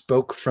one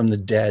spoke from the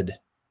dead,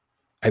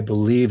 I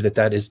believe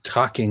that is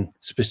talking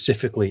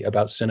specifically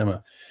about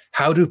cinema.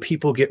 How do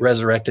people get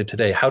resurrected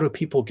today? How do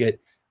people get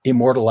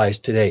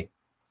immortalized today?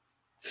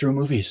 Through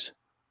movies.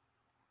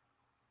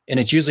 And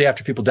it's usually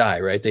after people die,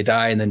 right? They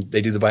die and then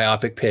they do the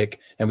biopic pick,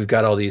 and we've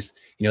got all these,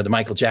 you know, the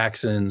Michael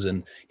Jacksons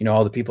and, you know,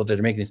 all the people that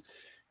are making these.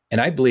 And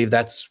I believe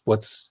that's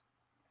what's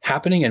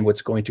happening and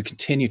what's going to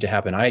continue to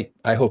happen.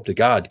 I hope to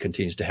God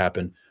continues to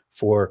happen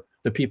for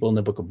the people in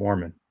the Book of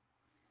Mormon.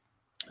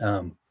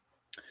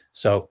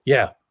 So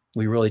yeah,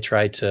 we really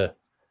tried to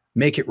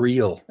make it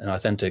real and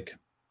authentic.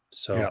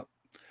 So yeah,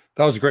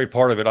 that was a great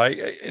part of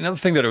it. Another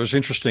thing that it was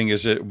interesting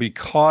is that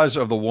because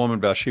of the woman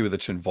Bathsheba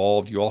that's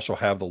involved, you also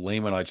have the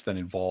Lamanites then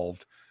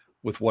involved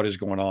with what is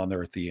going on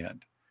there at the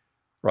end.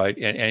 Right.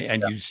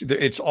 And yeah.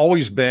 It's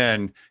always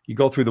been, you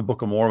go through the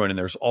Book of Mormon and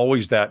there's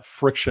always that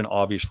friction,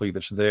 obviously,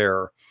 that's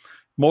there.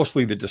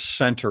 Mostly the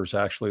dissenters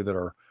actually that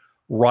are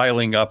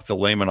riling up the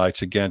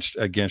Lamanites against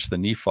the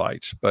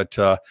Nephites. But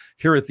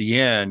here at the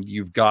end,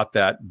 you've got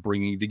that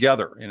bringing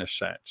together in a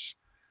sense,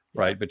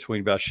 right,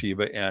 between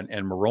Bathsheba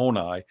and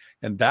Moroni.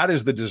 And that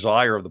is the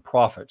desire of the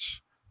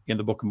prophets in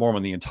the Book of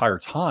Mormon the entire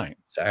time.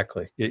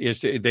 Exactly.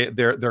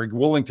 They're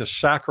willing to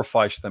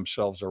sacrifice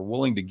themselves. They're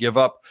willing to give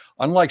up,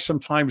 unlike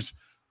sometimes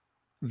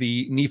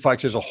the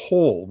Nephites as a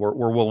whole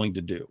were willing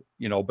to do,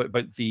 you know, but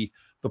the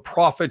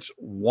prophets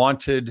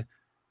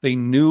they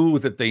knew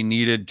that they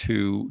needed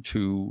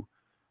to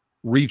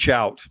reach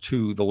out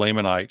to the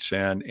Lamanites,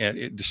 and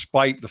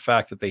despite the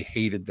fact that they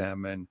hated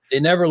them, and they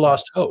never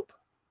lost hope.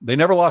 They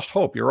never lost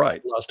hope. You're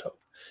right. Lost hope.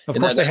 Of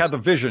course, they had the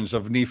visions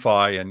of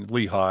Nephi and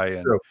Lehi,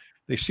 and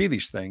they see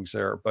these things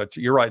there. But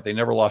you're right; they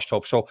never lost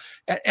hope. So,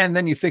 and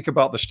then you think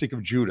about the stick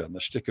of Judah and the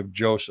stick of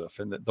Joseph,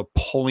 and the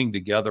pulling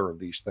together of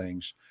these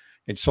things.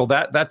 And so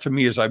that to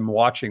me, as I'm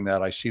watching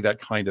that, I see that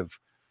kind of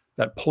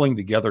that pulling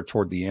together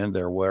toward the end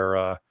there,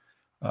 where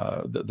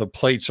the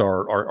plates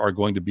are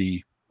going to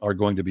be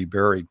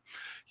buried.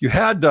 You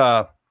had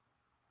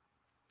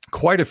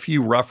quite a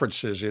few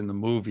references in the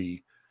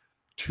movie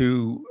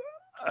to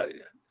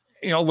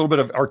a little bit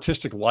of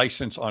artistic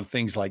license on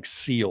things like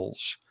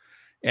seals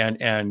and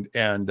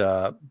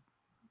I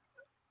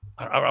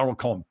don't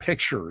call them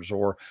pictures,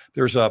 or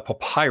there's a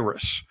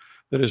papyrus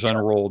that is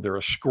unrolled.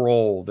 There's a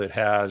scroll that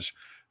has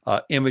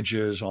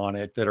images on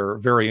it that are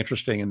very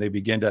interesting. And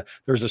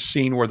there's a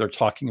scene where they're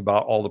talking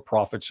about all the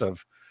prophets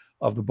of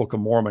the Book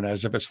of Mormon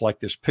as if it's like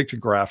this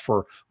pictograph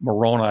for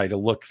Moroni to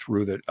look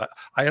through. That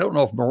I don't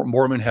know if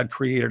Mormon had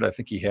created. I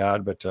think he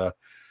had, but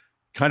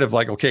kind of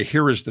like, okay,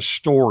 here is the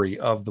story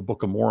of the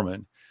Book of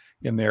Mormon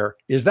in there.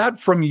 Is that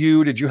from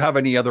you? Did you have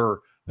any other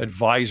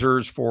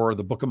advisors for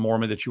the Book of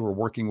Mormon that you were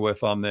working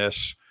with on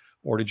this,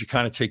 or did you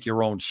kind of take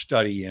your own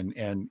study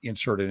and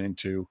insert it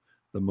into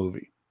the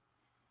movie?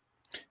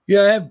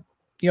 Yeah, I have,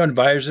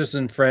 advisors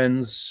and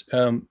friends.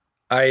 For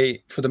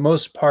the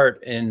most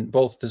part, in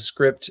both the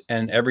script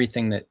and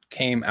everything that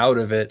came out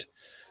of it,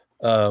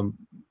 or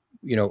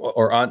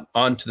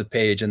onto the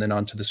page and then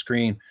onto the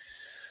screen,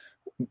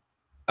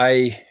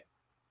 I'm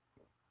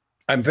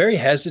very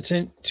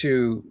hesitant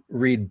to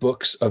read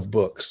books of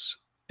books.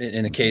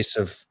 in a case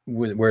of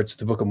where it's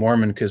the Book of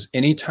Mormon, because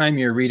anytime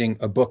you're reading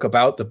a book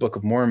about the Book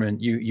of Mormon,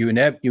 you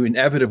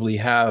inevitably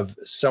have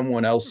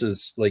someone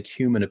else's like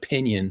human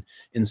opinion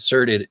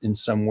inserted in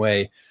some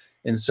way.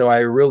 And so I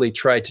really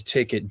tried to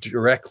take it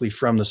directly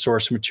from the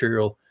source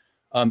material.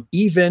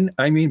 Even,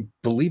 I mean,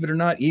 believe it or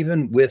not,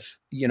 even with,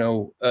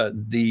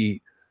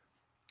 the,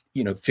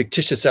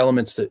 fictitious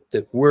elements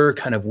that were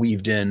kind of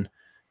weaved in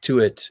to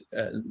it.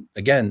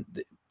 Again,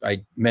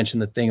 I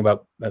mentioned the thing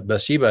about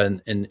Bathsheba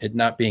and it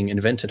not being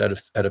invented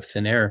out of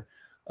thin air.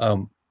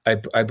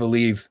 I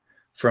believe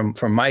from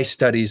my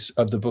studies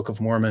of the Book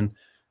of Mormon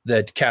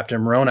that Captain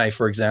Moroni,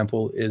 for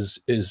example, is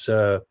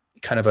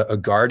kind of a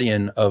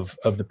guardian of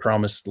the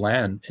promised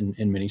land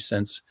in many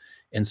sense.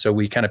 And so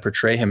we kind of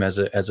portray him as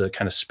a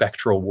kind of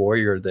spectral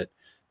warrior that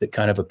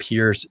kind of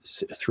appears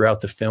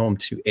throughout the film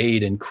to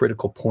aid in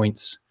critical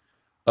points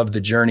of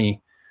the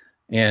journey.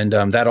 And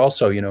that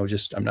also,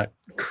 just I'm not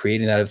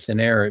creating that out of thin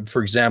air.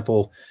 For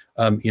example,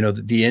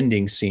 the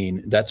ending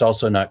scene, that's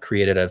also not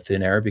created out of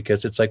thin air,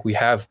 because it's like we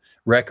have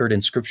record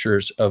in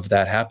scriptures of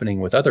that happening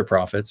with other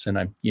prophets.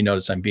 And you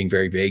notice I'm being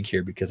very vague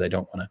here because I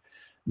don't want to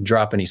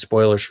drop any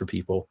spoilers for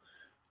people.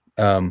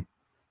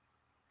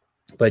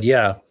 But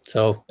yeah,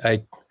 so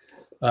I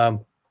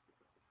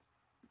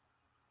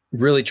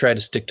really try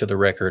to stick to the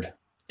record.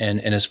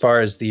 And as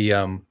far as this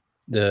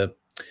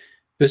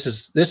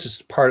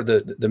is part of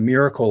the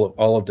miracle of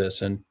all of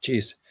this. And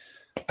geez,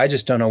 I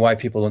just don't know why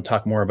people don't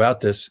talk more about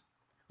this.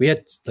 We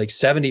had like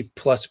 70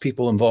 plus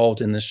people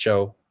involved in this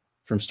show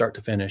from start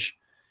to finish,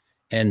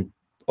 and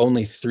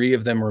only 3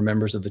 of them were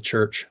members of the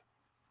church.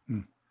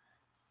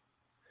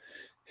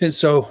 And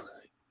so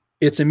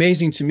it's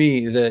amazing to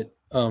me that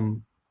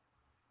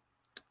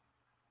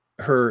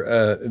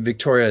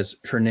Victoria's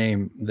her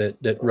name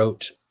that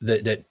wrote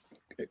that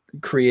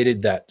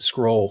created that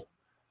scroll.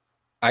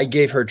 I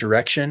gave her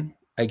direction.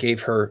 I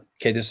gave her,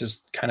 okay, this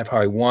is kind of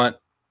how I want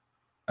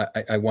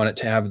it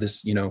to have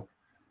this,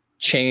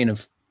 chain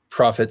of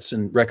prophets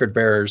and record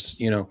bearers.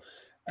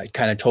 I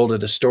kind of told her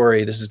the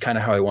story. This is kind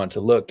of how I want it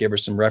to look. Gave her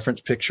some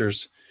reference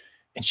pictures,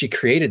 and she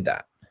created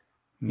that.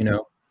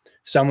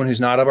 Someone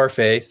who's not of our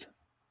faith,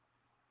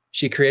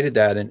 she created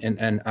that,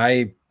 and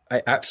I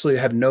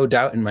absolutely have no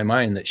doubt in my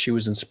mind that she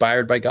was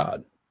inspired by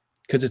God,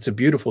 because it's a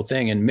beautiful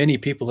thing. And many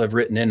people have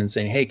written in and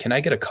saying, hey, can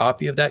I get a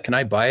copy of that? Can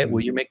I buy it?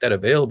 Will you make that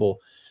available?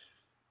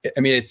 I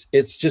mean,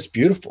 it's just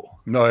beautiful.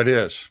 No, it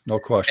is. No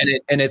question.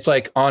 And it's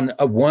like on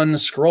one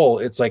scroll,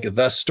 it's like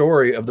the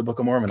story of the Book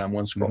of Mormon on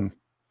one scroll.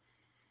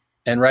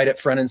 And right at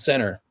front and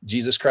center,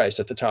 Jesus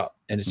Christ at the top.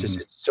 And it's just,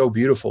 it's so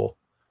beautiful.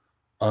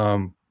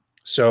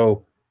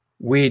 So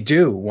we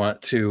do want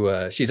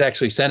to, she's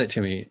actually sent it to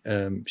me.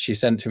 She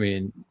sent it to me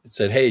and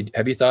said, hey,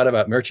 have you thought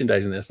about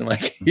merchandising this? I'm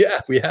like,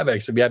 yeah, we have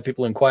actually. We have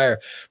people inquire.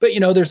 But,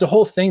 there's a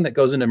whole thing that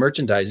goes into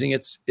merchandising.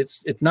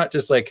 It's not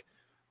just like,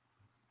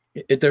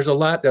 there's a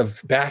lot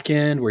of back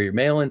end where you're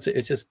mailing.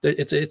 It's just,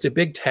 it's a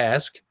big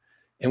task,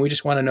 and we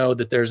just want to know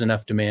that there's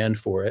enough demand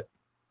for it.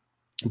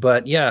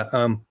 But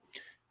yeah,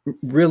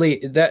 really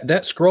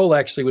that scroll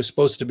actually was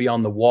supposed to be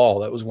on the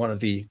wall. That was one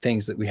of the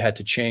things that we had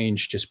to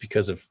change just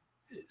because of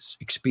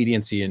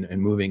expediency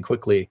and moving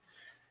quickly.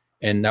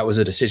 And that was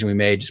a decision we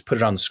made, just put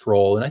it on the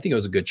scroll. And I think it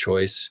was a good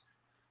choice.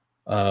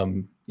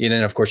 And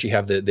then of course you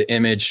have the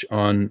image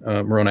on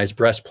Moroni's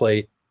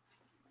breastplate,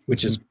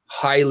 which is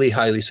highly,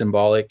 highly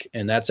symbolic.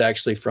 And that's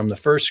actually from the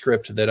first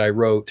script that I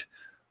wrote,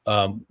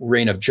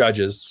 Reign of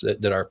Judges,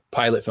 that our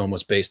pilot film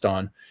was based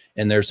on.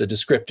 And there's a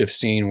descriptive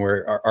scene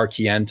where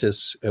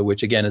Archeantus,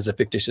 which again is a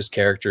fictitious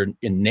character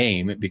in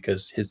name,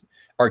 because his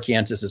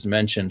Archeantus is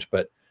mentioned,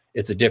 but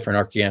it's a different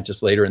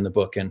Archeantus later in the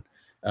book. And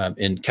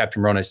in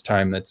Captain Moroni's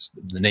time, that's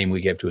the name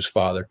we gave to his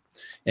father.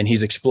 And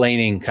he's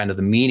explaining kind of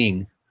the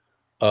meaning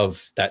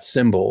of that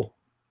symbol.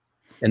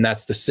 And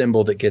that's the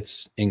symbol that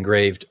gets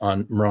engraved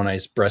on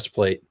Moroni's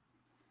breastplate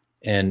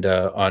and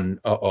on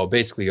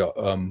basically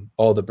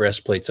all the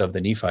breastplates of the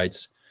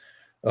Nephites,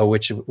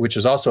 which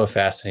was also a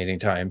fascinating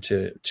time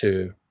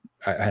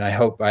and I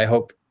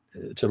hope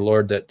to the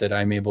Lord that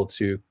I'm able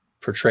to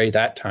portray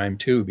that time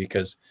too,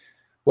 because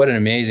what an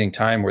amazing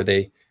time where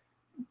they,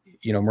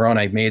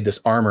 Moroni made this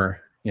armor,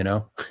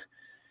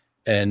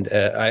 and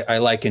I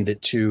likened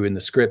it to, in the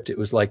script, it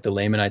was like the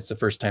Lamanites, the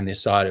first time they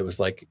saw it,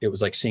 it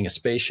was like seeing a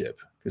spaceship.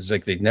 It's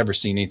like they'd never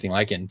seen anything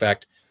like it. In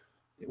fact,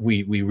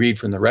 we read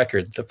from the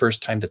record, the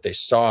first time that they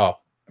saw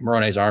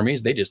Moroni's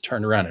armies, they just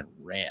turned around and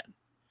ran,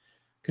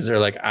 because they're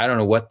like, I don't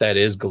know what that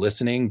is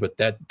glistening, but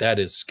that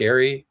is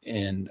scary.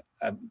 And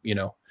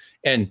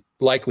and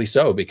likely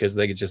so, because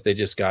they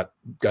just got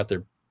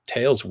their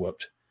tails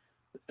whooped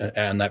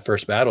on that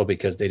first battle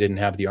because they didn't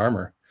have the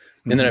armor.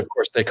 And then of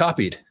course they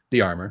copied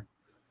the armor.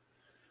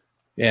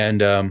 And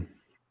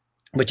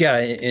but yeah,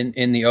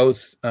 in the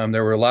oath,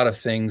 there were a lot of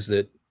things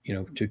that,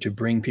 to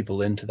bring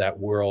people into that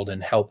world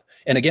and help.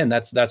 And again,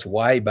 that's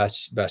why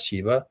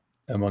Bathsheba,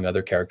 among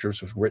other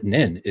characters, was written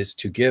in, is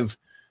to give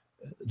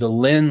the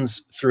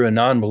lens through a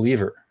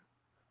non-believer.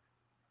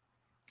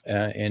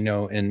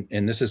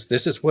 and this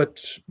is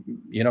what,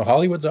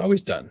 Hollywood's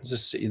always done.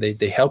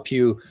 They help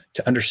you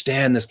to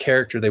understand this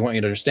character they want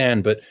you to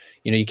understand, but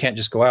you can't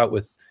just go out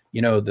with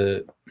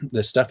the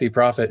stuffy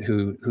prophet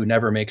who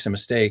never makes a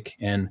mistake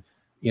and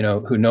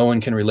who no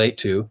one can relate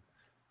to.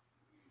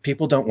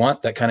 People don't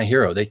want that kind of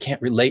hero. They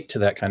can't relate to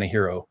that kind of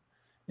hero,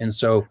 and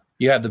so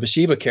you have the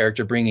Bathsheba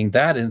character bringing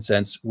that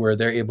incense where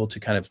they're able to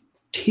kind of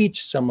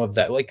teach some of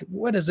that, like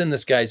what is in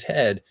this guy's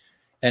head.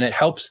 And it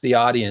helps the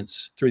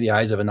audience through the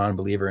eyes of a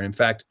non-believer. And in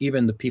fact,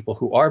 even the people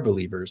who are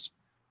believers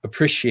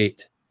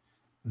appreciate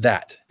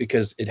that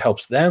because it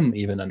helps them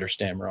even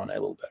understand Moroni a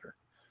little better.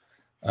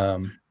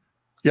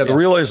 The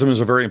realism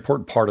is a very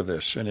important part of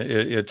this. And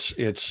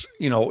it's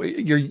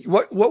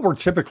what we're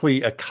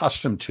typically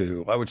accustomed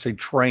to, I would say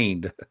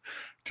trained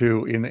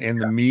to in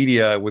the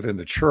media within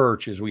the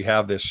church is we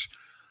have this,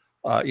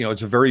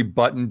 it's a very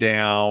buttoned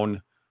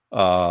down,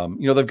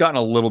 they've gotten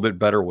a little bit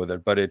better with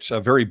it, but it's a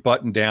very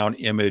buttoned down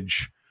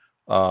image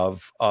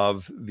of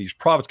these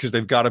prophets because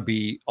they've got to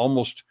be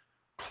almost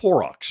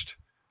Cloroxed,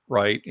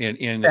 right?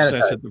 In the sense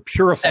that they're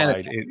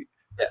purified.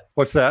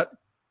 What's that?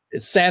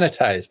 It's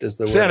sanitized is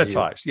the word.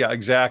 Sanitized. Yeah,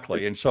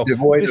 exactly. And so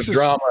devoid of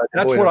drama.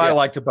 That's what I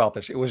liked about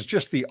this. It was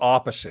just the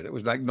opposite. It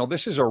was like, no,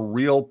 this is a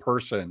real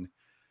person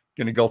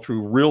going to go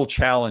through real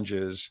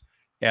challenges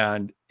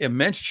and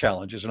immense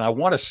challenges. And I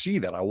want to see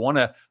that. I want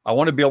to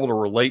be able to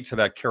relate to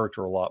that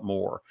character a lot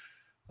more.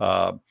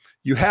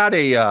 You had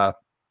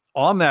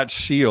on that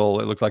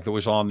seal, it looked like it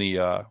was on the,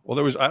 I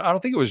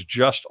don't think it was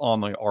just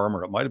on the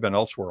armor. It might've been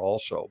elsewhere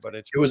also, but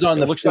it looks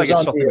like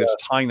it's something that's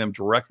tying them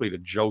directly to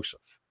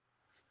Joseph,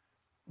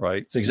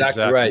 right? It's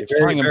exactly right. It's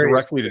tying them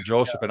directly to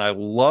Joseph. Yeah. And I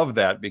love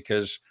that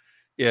because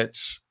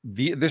it's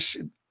this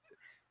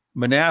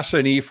Manasseh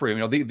and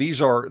Ephraim,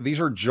 these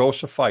are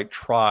Josephite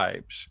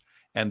tribes.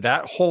 And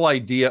that whole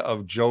idea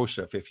of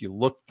Joseph, if you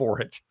look for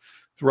it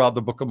throughout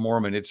the Book of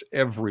Mormon, it's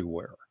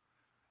everywhere,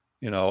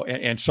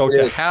 and so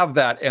to have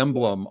that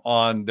emblem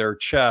on their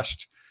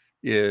chest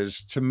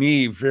is to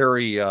me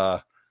very,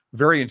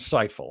 very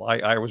insightful.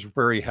 I was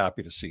very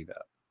happy to see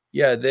that.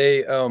 Yeah.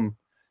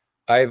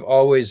 I've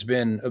always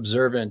been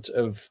observant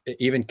of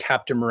even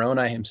Captain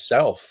Moroni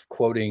himself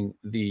quoting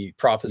the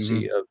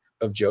prophecy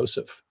of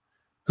Joseph,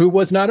 who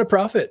was not a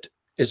prophet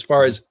as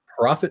far as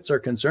prophets are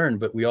concerned,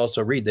 but we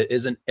also read that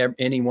isn't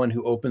anyone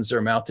who opens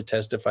their mouth to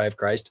testify of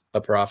Christ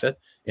a prophet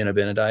in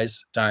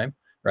Abinadi's time,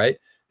 right?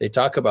 They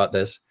talk about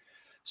this.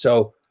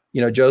 So,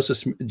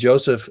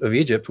 Joseph of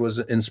Egypt was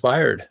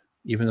inspired,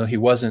 even though he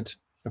wasn't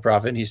a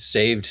prophet. He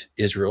saved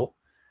Israel.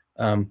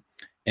 They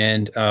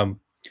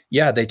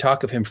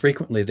talk of him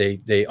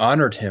frequently. They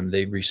honored him.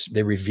 They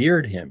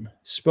revered him,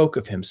 spoke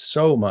of him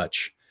so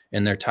much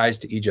in their ties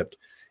to Egypt.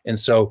 And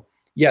so,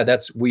 we had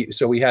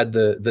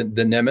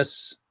the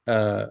Nemes,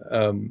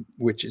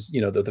 which is,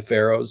 the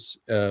Pharaoh's,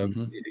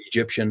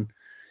 Egyptian.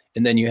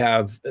 And then you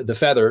have the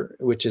feather,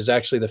 which is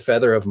actually the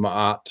feather of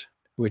Ma'at,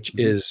 which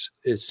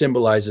it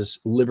symbolizes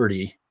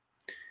liberty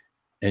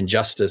and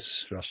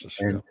justice.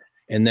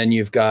 And then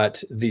you've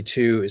got the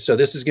two. So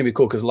this is going to be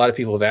cool because a lot of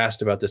people have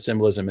asked about the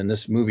symbolism and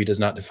this movie does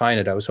not define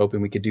it. I was hoping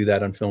we could do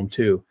that on film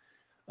too.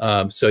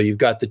 So you've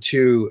got the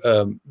two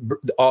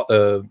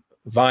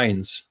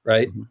vines,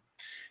 right?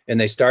 And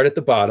they start at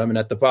the bottom, and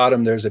at the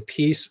bottom, there's a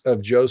piece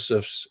of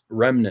Joseph's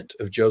remnant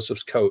of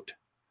Joseph's coat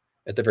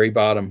at the very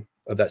bottom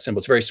of that symbol.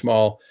 It's very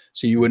small,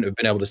 so you wouldn't have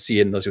been able to see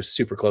it unless it was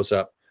super close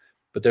up.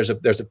 But there's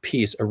a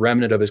piece, a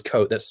remnant of his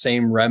coat, that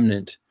same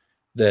remnant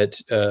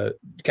that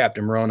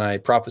Captain Moroni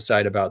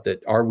prophesied about,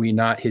 that are we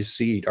not his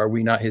seed? Are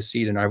we not his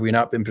seed? And are we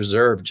not been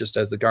preserved just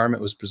as the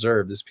garment was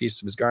preserved, this piece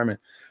of his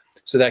garment?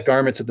 So that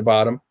garment's at the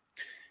bottom.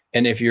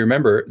 And if you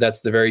remember,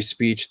 that's the very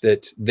speech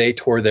that they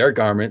tore their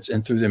garments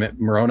and threw them at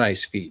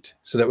Moroni's feet.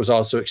 So that was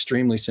also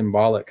extremely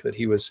symbolic that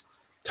he was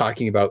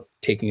talking about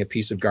taking a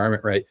piece of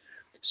garment, right?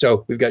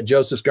 So we've got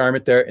Joseph's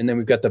garment there, and then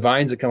we've got the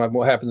vines that come up.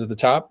 What happens at the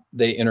top?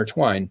 They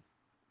intertwine.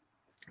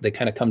 They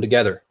kind of come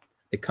together.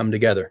 They come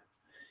together,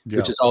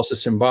 which is also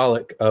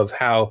symbolic of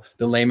how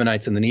the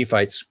Lamanites and the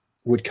Nephites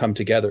would come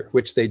together,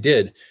 which they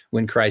did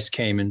when Christ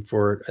came. And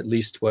for at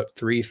least,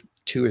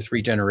 2 or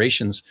 3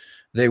 generations,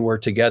 they were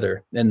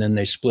together, and then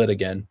they split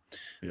again.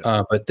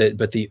 But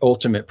the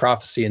ultimate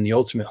prophecy and the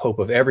ultimate hope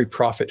of every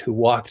prophet who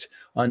walked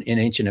in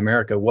ancient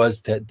America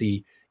was that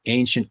the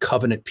ancient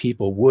covenant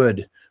people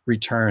would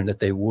return, that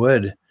they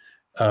would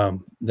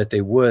come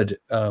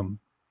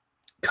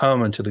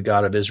unto the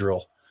God of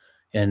Israel,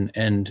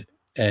 and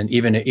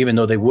even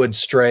though they would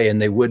stray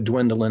and they would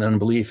dwindle in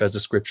unbelief, as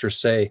the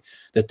scriptures say,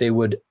 that they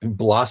would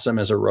blossom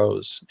as a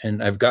rose.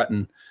 And I've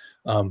gotten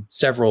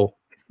several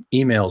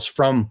emails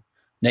from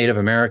Native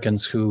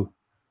Americans who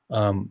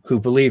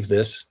believe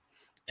this,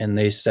 and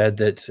they said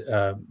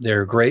that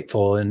they're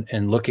grateful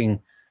and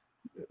looking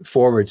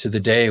forward to the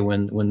day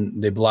when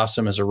they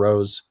blossom as a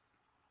rose.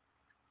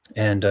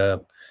 And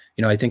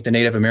I think the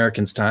Native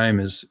Americans'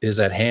 time is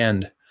at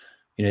hand.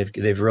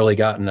 They've really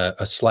gotten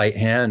a slight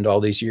hand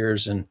all these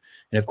years, and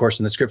of course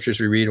in the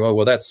scriptures we read,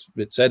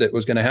 it said it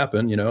was going to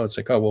happen. It's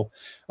like, oh well,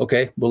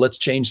 okay, well let's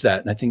change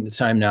that. And I think the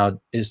time now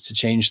is to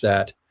change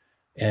that.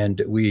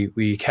 and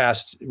we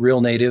cast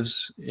real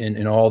natives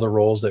in all the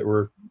roles that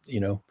were,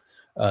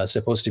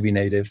 supposed to be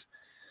native.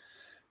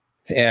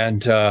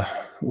 And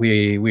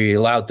we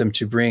allowed them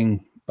to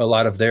bring a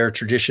lot of their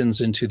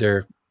traditions into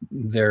their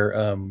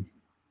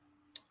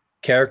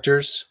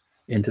characters,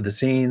 into the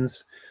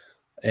scenes.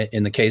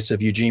 In the case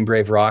of Eugene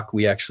Brave Rock,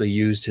 we actually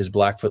used his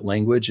Blackfoot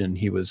language, and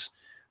he was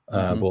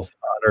both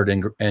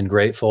honored and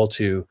grateful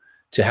to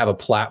have a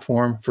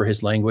platform for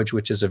his language,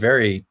 which is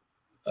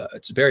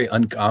it's very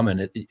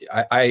uncommon.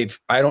 I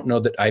don't know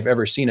that I've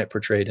ever seen it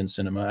portrayed in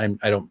cinema.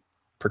 I don't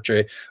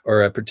portray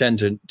or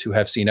pretend to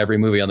have seen every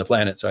movie on the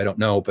planet, so I don't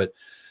know. But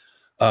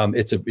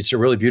it's a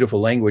really beautiful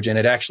language, and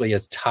it actually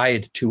is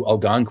tied to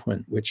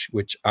Algonquin,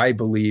 which I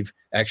believe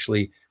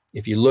actually,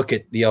 if you look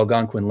at the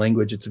Algonquin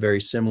language, it's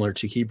very similar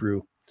to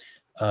Hebrew.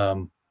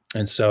 And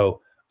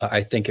so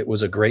I think it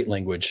was a great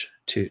language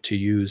to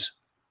use.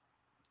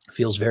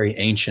 Feels very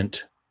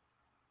ancient.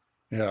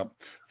 Yeah.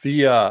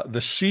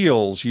 The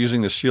seals,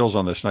 using the seals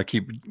on this, and I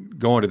keep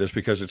going to this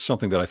because it's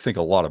something that I think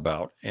a lot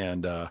about.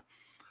 And I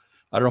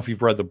don't know if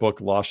you've read the book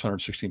Lost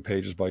 116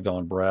 Pages by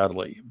Don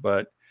Bradley,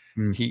 but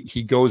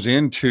he goes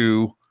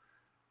into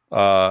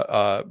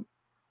the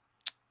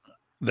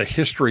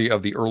history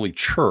of the early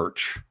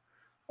church,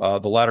 the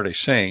Latter-day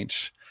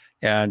Saints,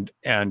 and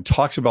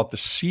talks about the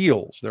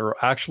seals. There are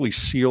actually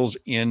seals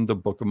in the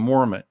Book of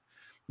Mormon.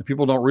 And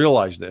people don't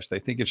realize this. They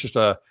think it's just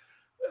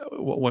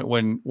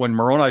when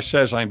Moroni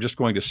says, I'm just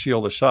going to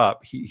seal this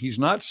up, he's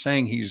not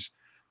saying he's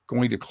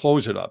going to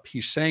close it up.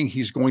 He's saying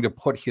he's going to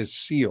put his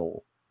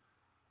seal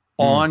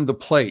on the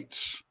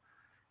plates.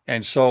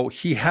 And so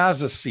he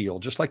has a seal,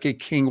 just like a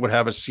king would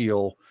have a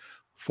seal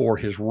for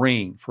his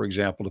ring, for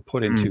example, to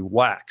put into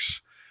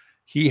wax.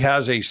 He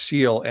has a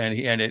seal,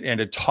 and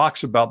it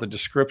talks about the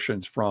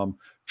descriptions from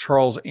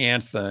Charles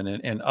Anthon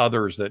and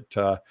others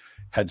that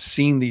had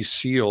seen these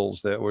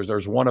seals.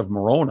 There's one of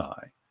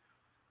Moroni.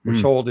 We're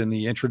told in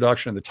the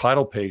introduction, the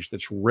title page,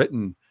 that's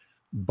written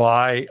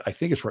by, I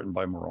think it's written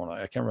by Moroni.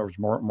 I can't remember if it's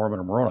Mormon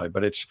or Moroni,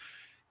 but it's,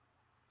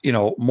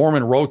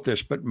 Mormon wrote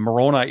this, but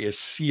Moroni is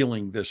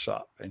sealing this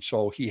up. And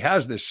so he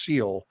has this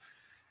seal,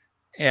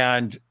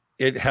 and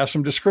it has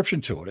some description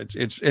to it.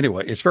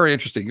 Anyway, it's very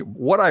interesting.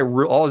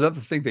 All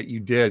another thing that you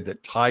did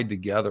that tied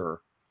together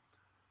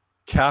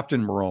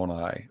Captain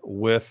Moroni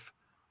with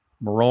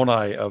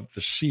Moroni of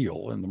the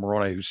seal and the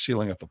Moroni who's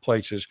sealing up the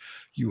plates is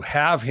you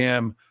have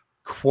him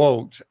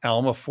quote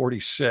Alma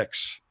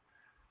 46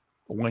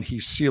 when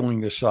he's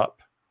sealing this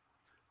up,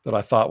 that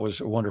I thought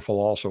was wonderful.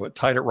 Also, it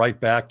tied it right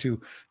back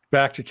to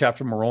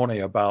Captain Moroni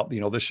about,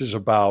 this is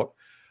about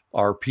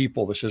our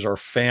people. This is our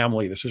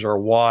family. This is our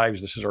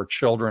wives. This is our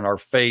children, our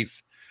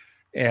faith.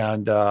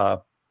 And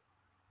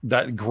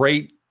that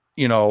great,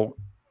 the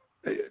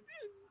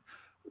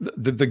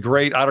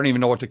great, I don't even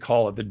know what to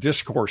call it, the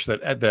discourse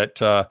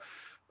that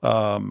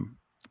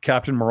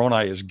Captain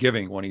Moroni is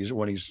giving when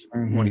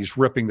he's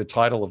ripping the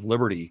title of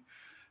liberty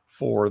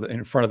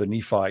in front of the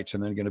Nephites,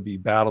 and then going to be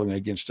battling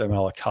against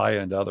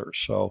Amalickiah and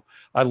others. So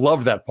I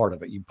love that part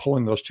of it. You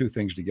pulling those two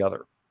things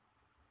together.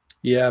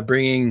 Yeah.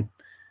 Bringing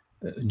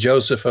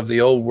Joseph of the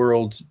old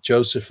world,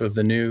 Joseph of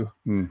the new.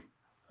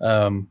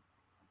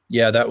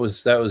 Yeah, that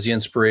was the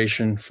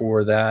inspiration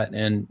for that.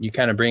 And you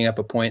kind of bring up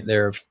a point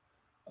there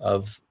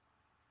of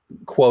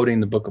quoting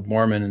the Book of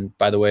Mormon. And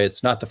by the way,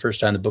 it's not the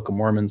first time the Book of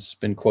Mormon's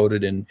been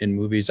quoted in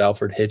movies.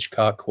 Alfred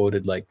Hitchcock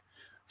quoted like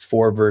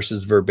 4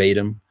 verses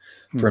verbatim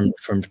from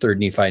 3rd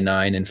Nephi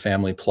 9 and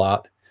Family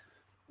Plot.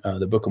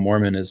 The Book of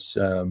Mormon has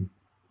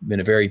been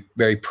a very,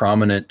 very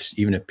prominent,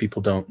 even if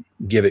people don't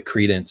give it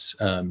credence.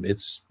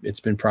 It's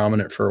been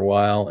prominent for a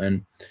while.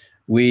 And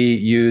we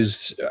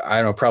used, I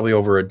don't know, probably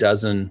over a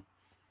dozen,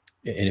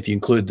 and if you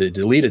include the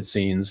deleted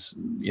scenes,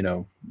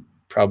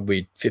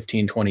 probably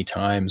 15, 20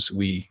 times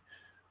we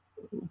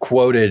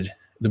quoted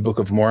the Book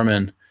of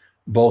Mormon,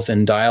 both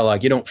in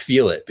dialogue. You don't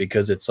feel it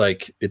because it's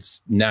like, it's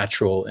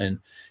natural. And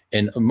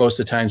most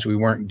of the times we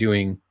weren't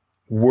doing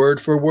word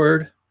for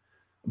word,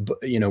 but,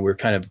 we're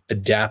kind of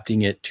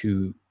adapting it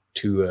to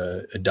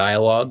a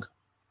dialogue,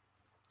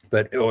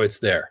 but, it's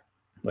there.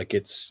 Like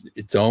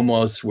it's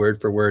almost word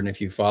for word. And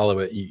if you follow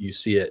it, you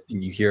see it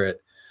and you hear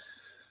it.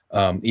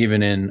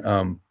 Even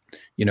in,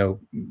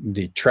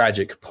 the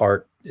tragic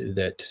part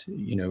that,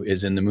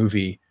 is in the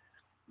movie,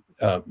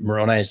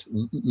 Moroni is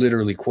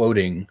literally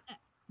quoting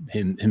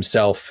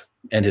himself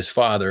and his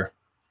father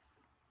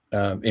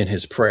in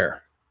his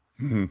prayer.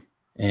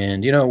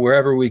 And,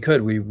 wherever we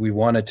could, we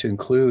wanted to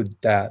include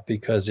that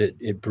because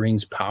it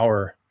brings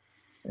power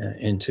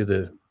into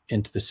the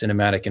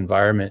cinematic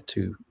environment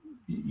to,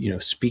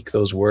 speak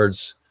those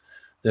words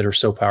that are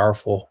so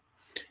powerful.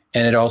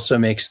 And it also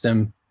makes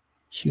them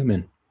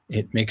human.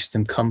 It makes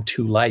them come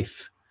to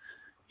life.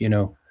 I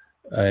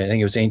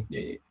think it was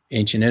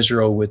ancient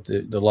Israel with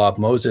the law of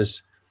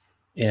Moses.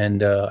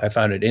 And I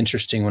found it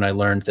interesting when I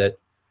learned that,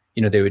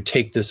 they would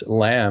take this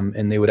lamb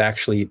and they would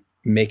actually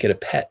make it a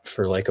pet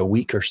for like a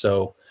week or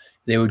so.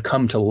 They would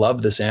come to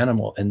love this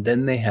animal, and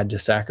then they had to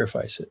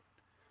sacrifice it.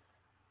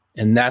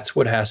 And that's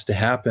what has to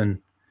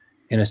happen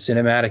in a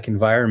cinematic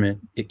environment,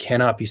 it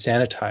cannot be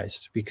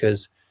sanitized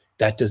because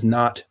that does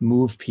not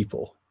move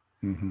people.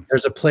 Mm-hmm.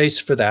 There's a place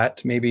for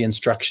that, maybe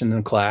instruction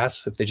in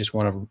class, if they just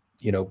want to,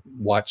 you know,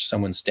 watch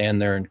someone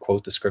stand there and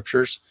quote the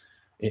scriptures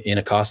in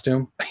a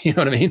costume, you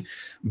know what I mean?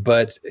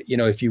 But, you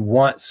know, if you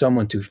want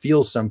someone to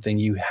feel something,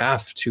 you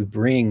have to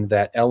bring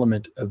that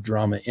element of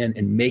drama in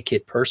and make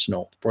it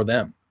personal for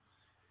them.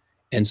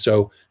 And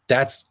so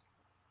that's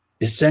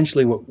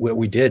essentially what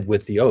we did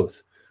with the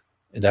oath.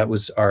 That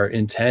was our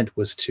intent,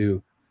 was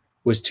to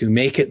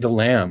make it the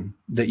lamb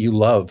that you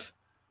love,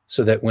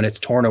 so that when it's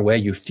torn away,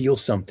 you feel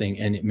something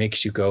and it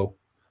makes you go,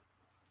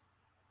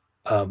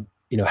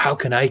 you know, how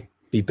can I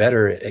be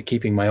better at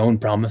keeping my own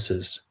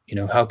promises? You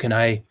know, how can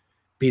I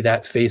be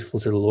that faithful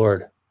to the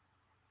Lord?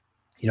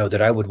 You know,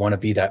 that I would want to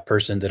be that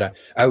person, that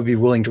I would be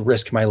willing to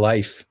risk my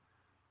life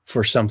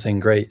for something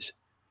great,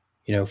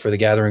 you know, for the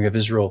gathering of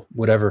Israel,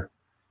 whatever.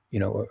 You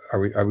know,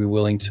 are we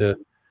willing to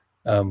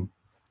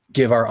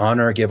give our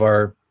honor, give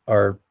our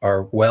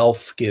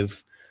wealth,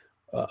 give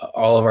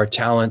all of our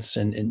talents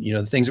and, you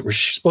know, the things that we're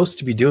supposed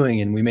to be doing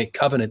and we make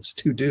covenants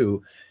to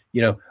do,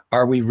 you know,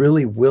 are we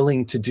really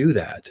willing to do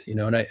that? You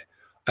know, and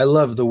I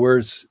love the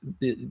words,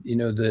 you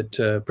know,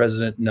 that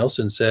President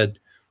Nelson said,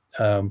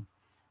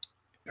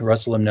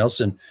 Russell M.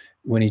 Nelson,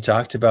 when he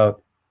talked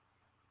about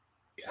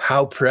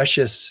how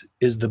precious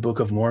is the Book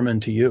of Mormon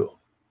to you?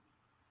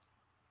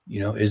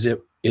 You know, is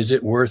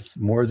it worth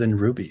more than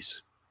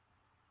rubies?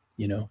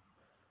 You know,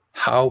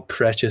 how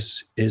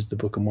precious is the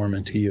Book of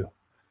Mormon to you?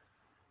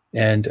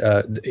 And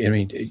I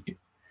mean,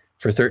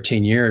 for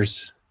 13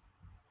 years,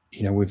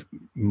 you know,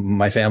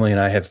 my family and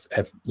I have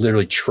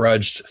literally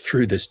trudged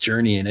through this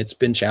journey, and it's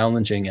been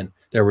challenging. And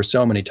there were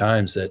so many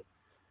times that,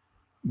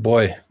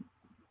 boy,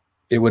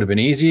 it would have been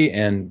easy,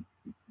 and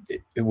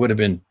it would have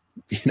been,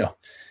 you know,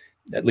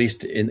 at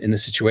least in the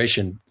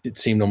situation, it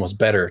seemed almost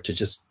better to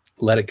just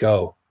let it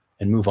go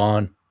and move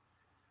on.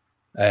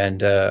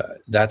 And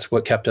that's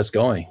what kept us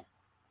going.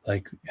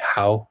 Like,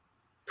 how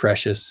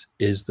precious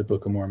is the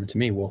Book of Mormon to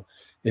me? Well,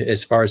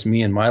 as far as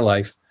me and my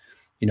life,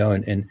 you know,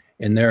 and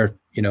there,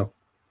 you know,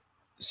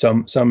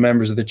 some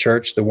members of the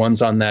church, the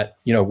ones on that,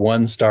 you know,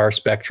 1-star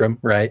spectrum,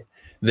 right?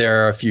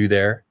 There are a few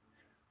there.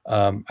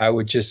 I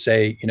would just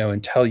say, you know,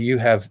 until you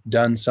have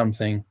done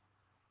something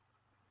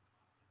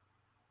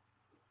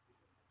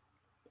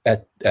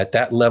at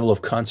that level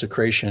of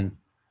consecration,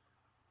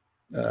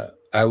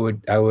 I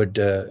would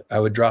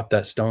drop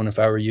that stone if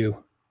I were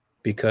you,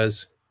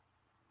 because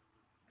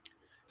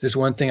if there's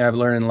one thing I've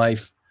learned in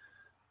life,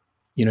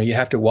 you know, you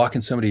have to walk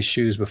in somebody's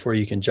shoes before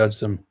you can judge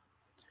them.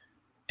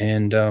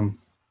 And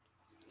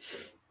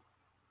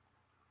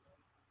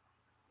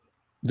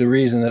the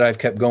reason that I've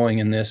kept going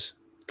in this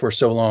for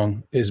so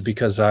long is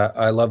because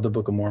I love the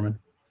Book of Mormon,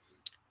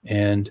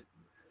 and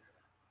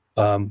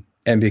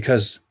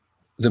because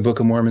the Book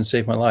of Mormon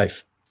saved my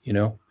life. You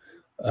know,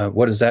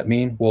 what does that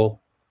mean?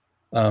 Well,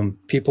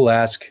 people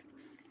ask.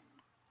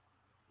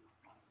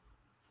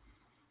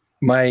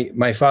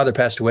 My father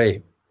passed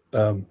away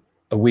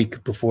a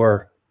week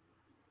before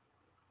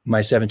my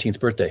 17th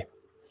birthday,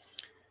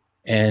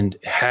 and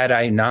had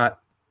I not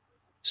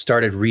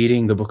started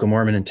reading the Book of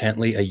Mormon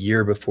intently a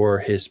year before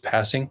his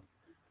passing,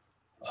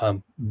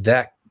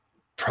 that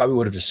probably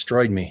would have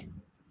destroyed me.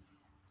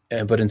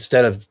 But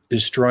instead of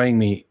destroying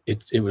me,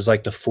 it was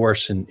like the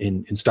Force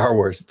in Star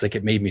Wars. It's like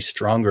it made me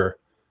stronger.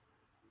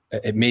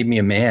 It made me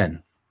a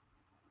man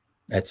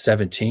at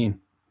 17.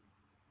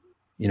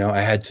 You know, I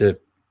had to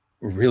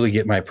really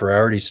get my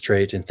priorities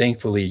straight. And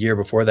thankfully, a year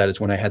before that is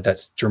when I had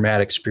that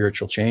dramatic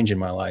spiritual change in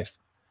my life.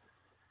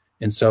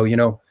 And so, you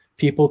know,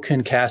 people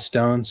can cast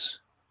stones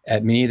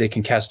at me. They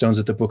can cast stones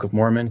at the Book of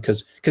Mormon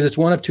because it's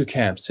one of two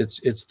camps.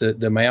 It's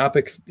the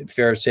myopic,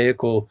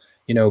 pharisaical,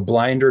 you know,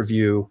 blinder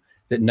view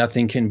that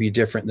nothing can be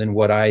different than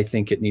what I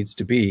think it needs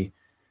to be.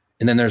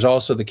 And then there's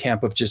also the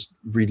camp of just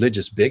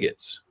religious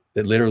bigots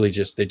that literally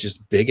they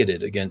just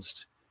bigoted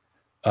against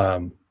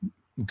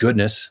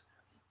goodness,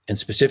 and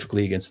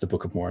specifically against the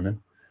Book of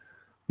Mormon.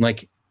 I'm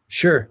like,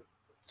 sure,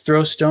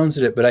 throw stones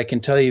at it, but I can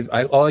tell you,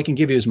 all I can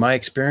give you is my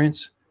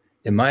experience.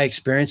 And my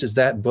experience is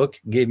that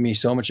book gave me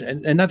so much,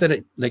 and not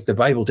that like the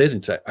Bible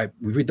didn't.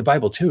 We read the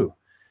Bible too.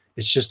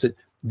 It's just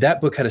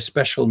that book had a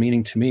special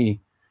meaning to me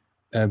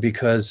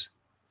because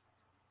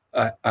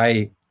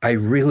I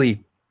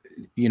really,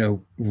 you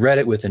know, read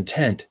it with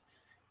intent,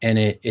 and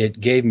it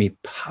gave me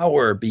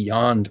power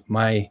beyond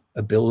my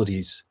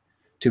abilities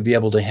to be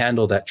able to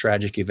handle that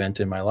tragic event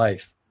in my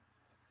life.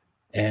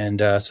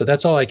 And so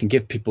that's all I can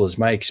give people is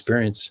my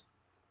experience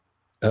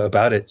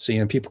about it. So, you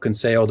know, people can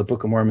say, oh, the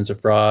Book of Mormon's a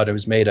fraud. It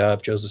was made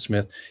up, Joseph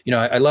Smith. You know,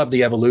 I love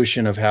the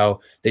evolution of how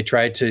they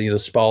tried to, you know,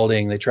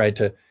 Spalding, they tried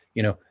to,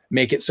 you know,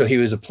 make it so he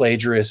was a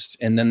plagiarist.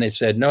 And then they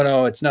said,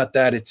 no, it's not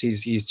that. It's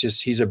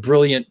he's a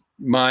brilliant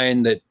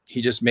mind that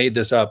he just made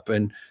this up,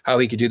 and how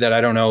he could do that,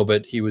 I don't know,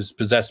 but he was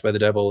possessed by the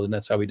devil, and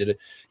that's how he did it.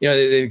 You know,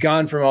 they've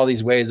gone from all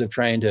these ways of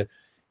trying to,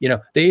 you know,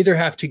 they either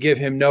have to give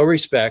him no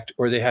respect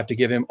or they have to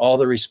give him all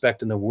the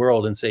respect in the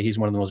world and say he's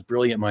one of the most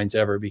brilliant minds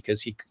ever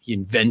because he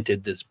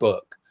invented this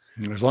book.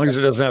 As long as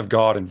it doesn't have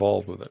God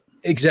involved with it.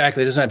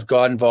 Exactly. It doesn't have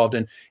God involved.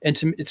 And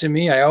to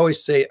me, I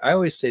always say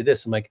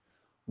this. I'm like,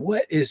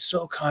 what is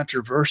so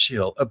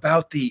controversial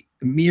about the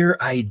mere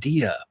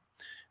idea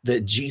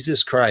that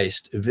Jesus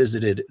Christ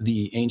visited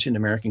the ancient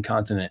American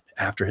continent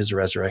after his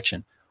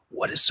resurrection?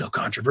 What is so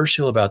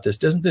controversial about this?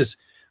 Doesn't this,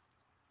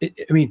 I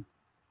mean,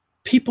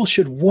 people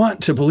should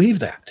want to believe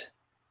that.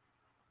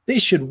 They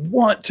should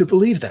want to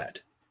believe that,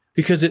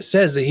 because it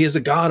says that he is the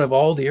God of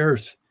all the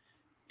earth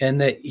and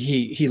that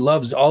he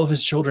loves all of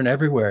his children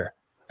everywhere.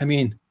 I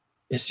mean,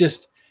 it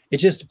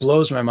just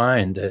blows my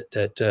mind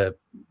that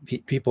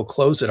people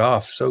close it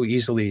off so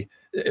easily,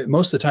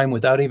 most of the time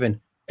without even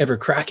ever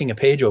cracking a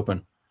page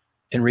open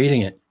and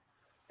reading it.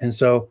 And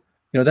so,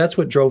 that's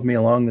what drove me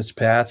along this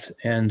path.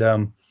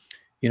 And,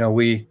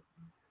 we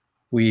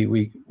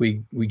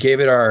gave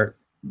it our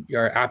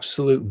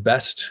absolute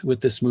best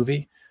with this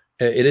movie.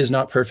 It is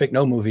not perfect.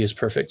 No movie is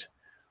perfect.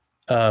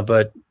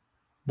 But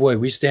boy,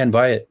 we stand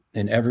by it.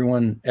 And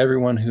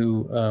everyone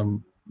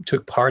who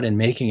took part in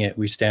making it,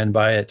 we stand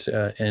by it.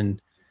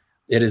 And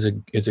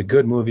it's a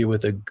good movie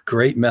with a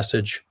great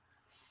message.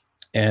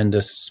 And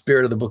the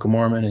spirit of the Book of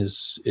Mormon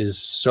is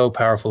so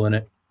powerful in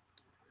it.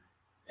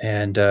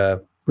 And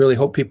really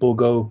hope people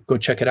go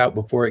check it out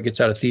before it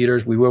gets out of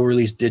theaters. We will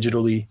release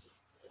digitally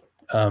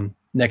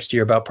next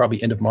year, about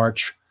probably end of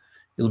March.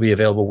 It'll be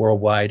available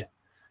worldwide.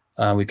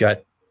 We've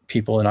got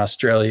people in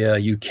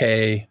Australia,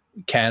 UK,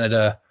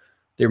 Canada.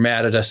 They're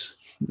mad at us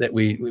that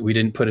we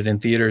didn't put it in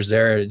theaters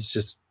there. It's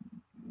just,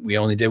 we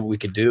only did what we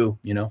could do,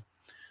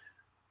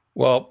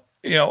 Well,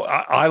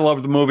 I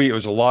loved the movie. It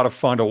was a lot of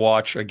fun to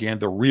watch. Again,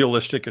 the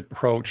realistic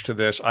approach to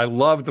this. I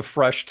love the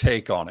fresh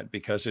take on it,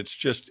 because it's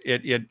just,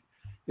 it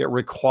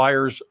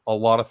requires a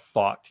lot of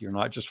thought. You're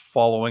not just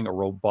following a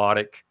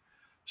robotic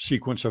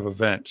sequence of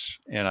events.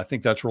 And I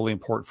think that's really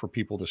important for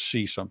people to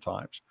see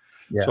sometimes.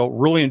 Yeah. So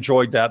really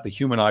enjoyed that, the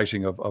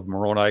humanizing of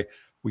Moroni.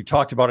 We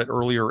talked about it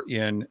earlier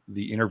in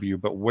the interview,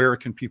 but where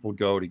can people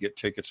go to get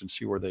tickets and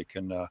see where they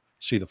can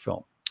see the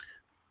film?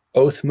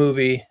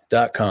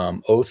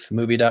 Oathmovie.com,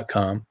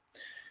 oathmovie.com.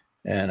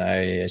 And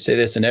I say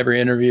this in every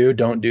interview,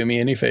 don't do me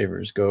any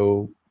favors.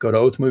 Go to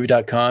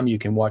oathmovie.com. You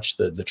can watch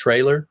the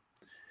trailer,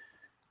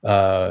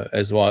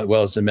 as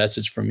well as the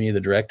message from me,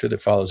 the director,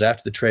 that follows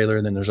after the trailer.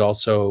 And then there's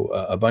also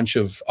a bunch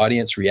of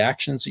audience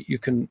reactions that you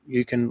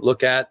can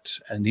look at.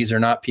 And these are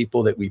not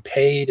people that we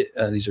paid.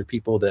 These are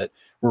people that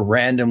were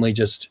randomly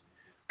just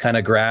kind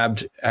of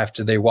grabbed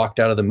after they walked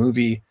out of the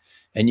movie.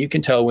 And you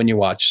can tell when you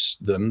watch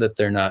them that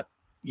they're not,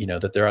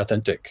 that they're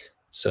authentic.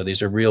 So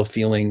these are real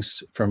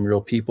feelings from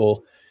real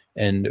people.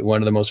 And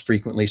one of the most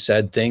frequently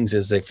said things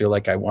is they feel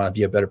like, I want to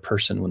be a better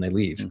person when they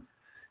leave. Mm.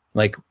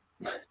 Like,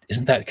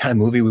 isn't that kind of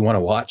movie we want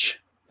to watch?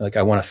 Like,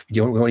 you want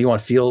to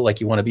feel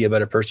like you want to be a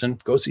better person?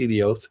 Go see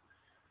The Oath.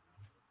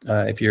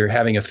 If you're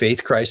having a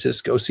faith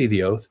crisis, go see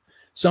The Oath.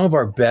 Some of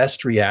our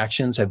best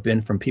reactions have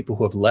been from people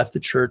who have left the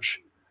church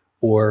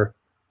or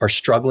are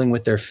struggling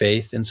with their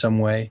faith in some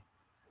way.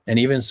 And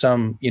even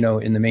some,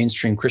 in the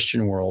mainstream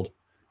Christian world.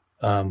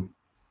 And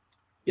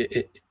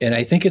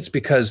I think it's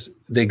because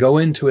they go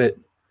into it,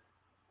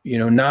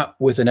 not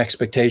with an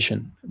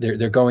expectation.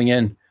 They're going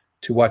in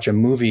to watch a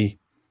movie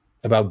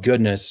about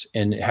goodness,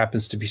 and it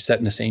happens to be set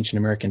in this ancient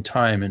American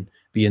time and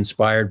be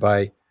inspired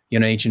by,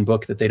 an ancient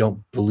book that they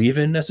don't believe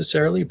in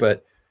necessarily.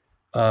 But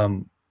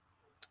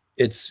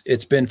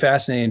it's been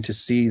fascinating to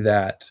see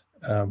that.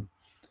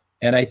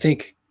 And I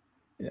think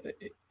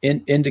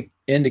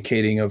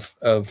indicating of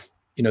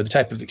the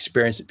type of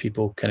experience that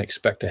people can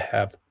expect to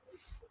have,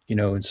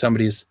 and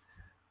somebody's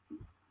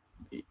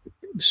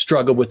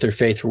struggled with their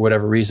faith for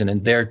whatever reason,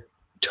 and they're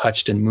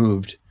touched and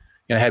moved.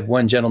 I had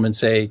one gentleman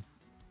say,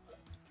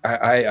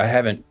 I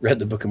haven't read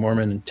the Book of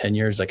Mormon in 10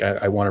 years. Like,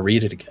 I want to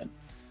read it again,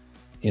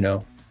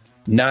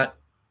 not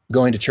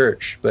going to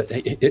church, but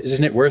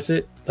isn't it worth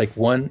it? Like,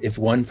 if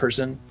one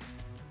person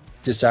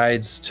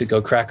decides to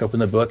go crack open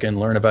the book and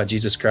learn about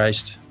Jesus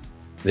Christ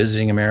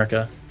visiting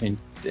America, I mean,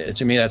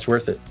 to me, that's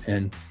worth it.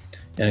 And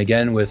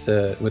again, with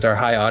our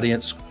high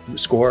audience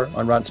score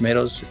on Rotten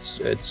Tomatoes,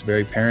 it's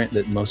very apparent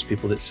that most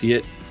people that see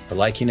it are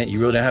liking it. You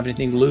really don't have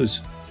anything to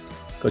lose.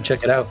 Go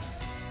check it out.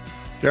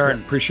 Darin,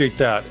 appreciate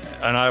that.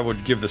 And I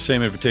would give the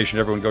same invitation to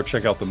everyone. Go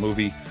check out the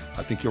movie.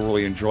 I think you'll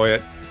really enjoy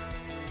it.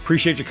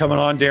 Appreciate you coming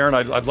on, Darin.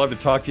 I'd love to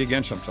talk to you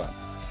again sometime.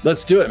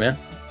 Let's do it, man.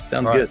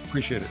 Sounds good.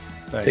 Appreciate it.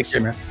 Thanks. Take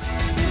care, man.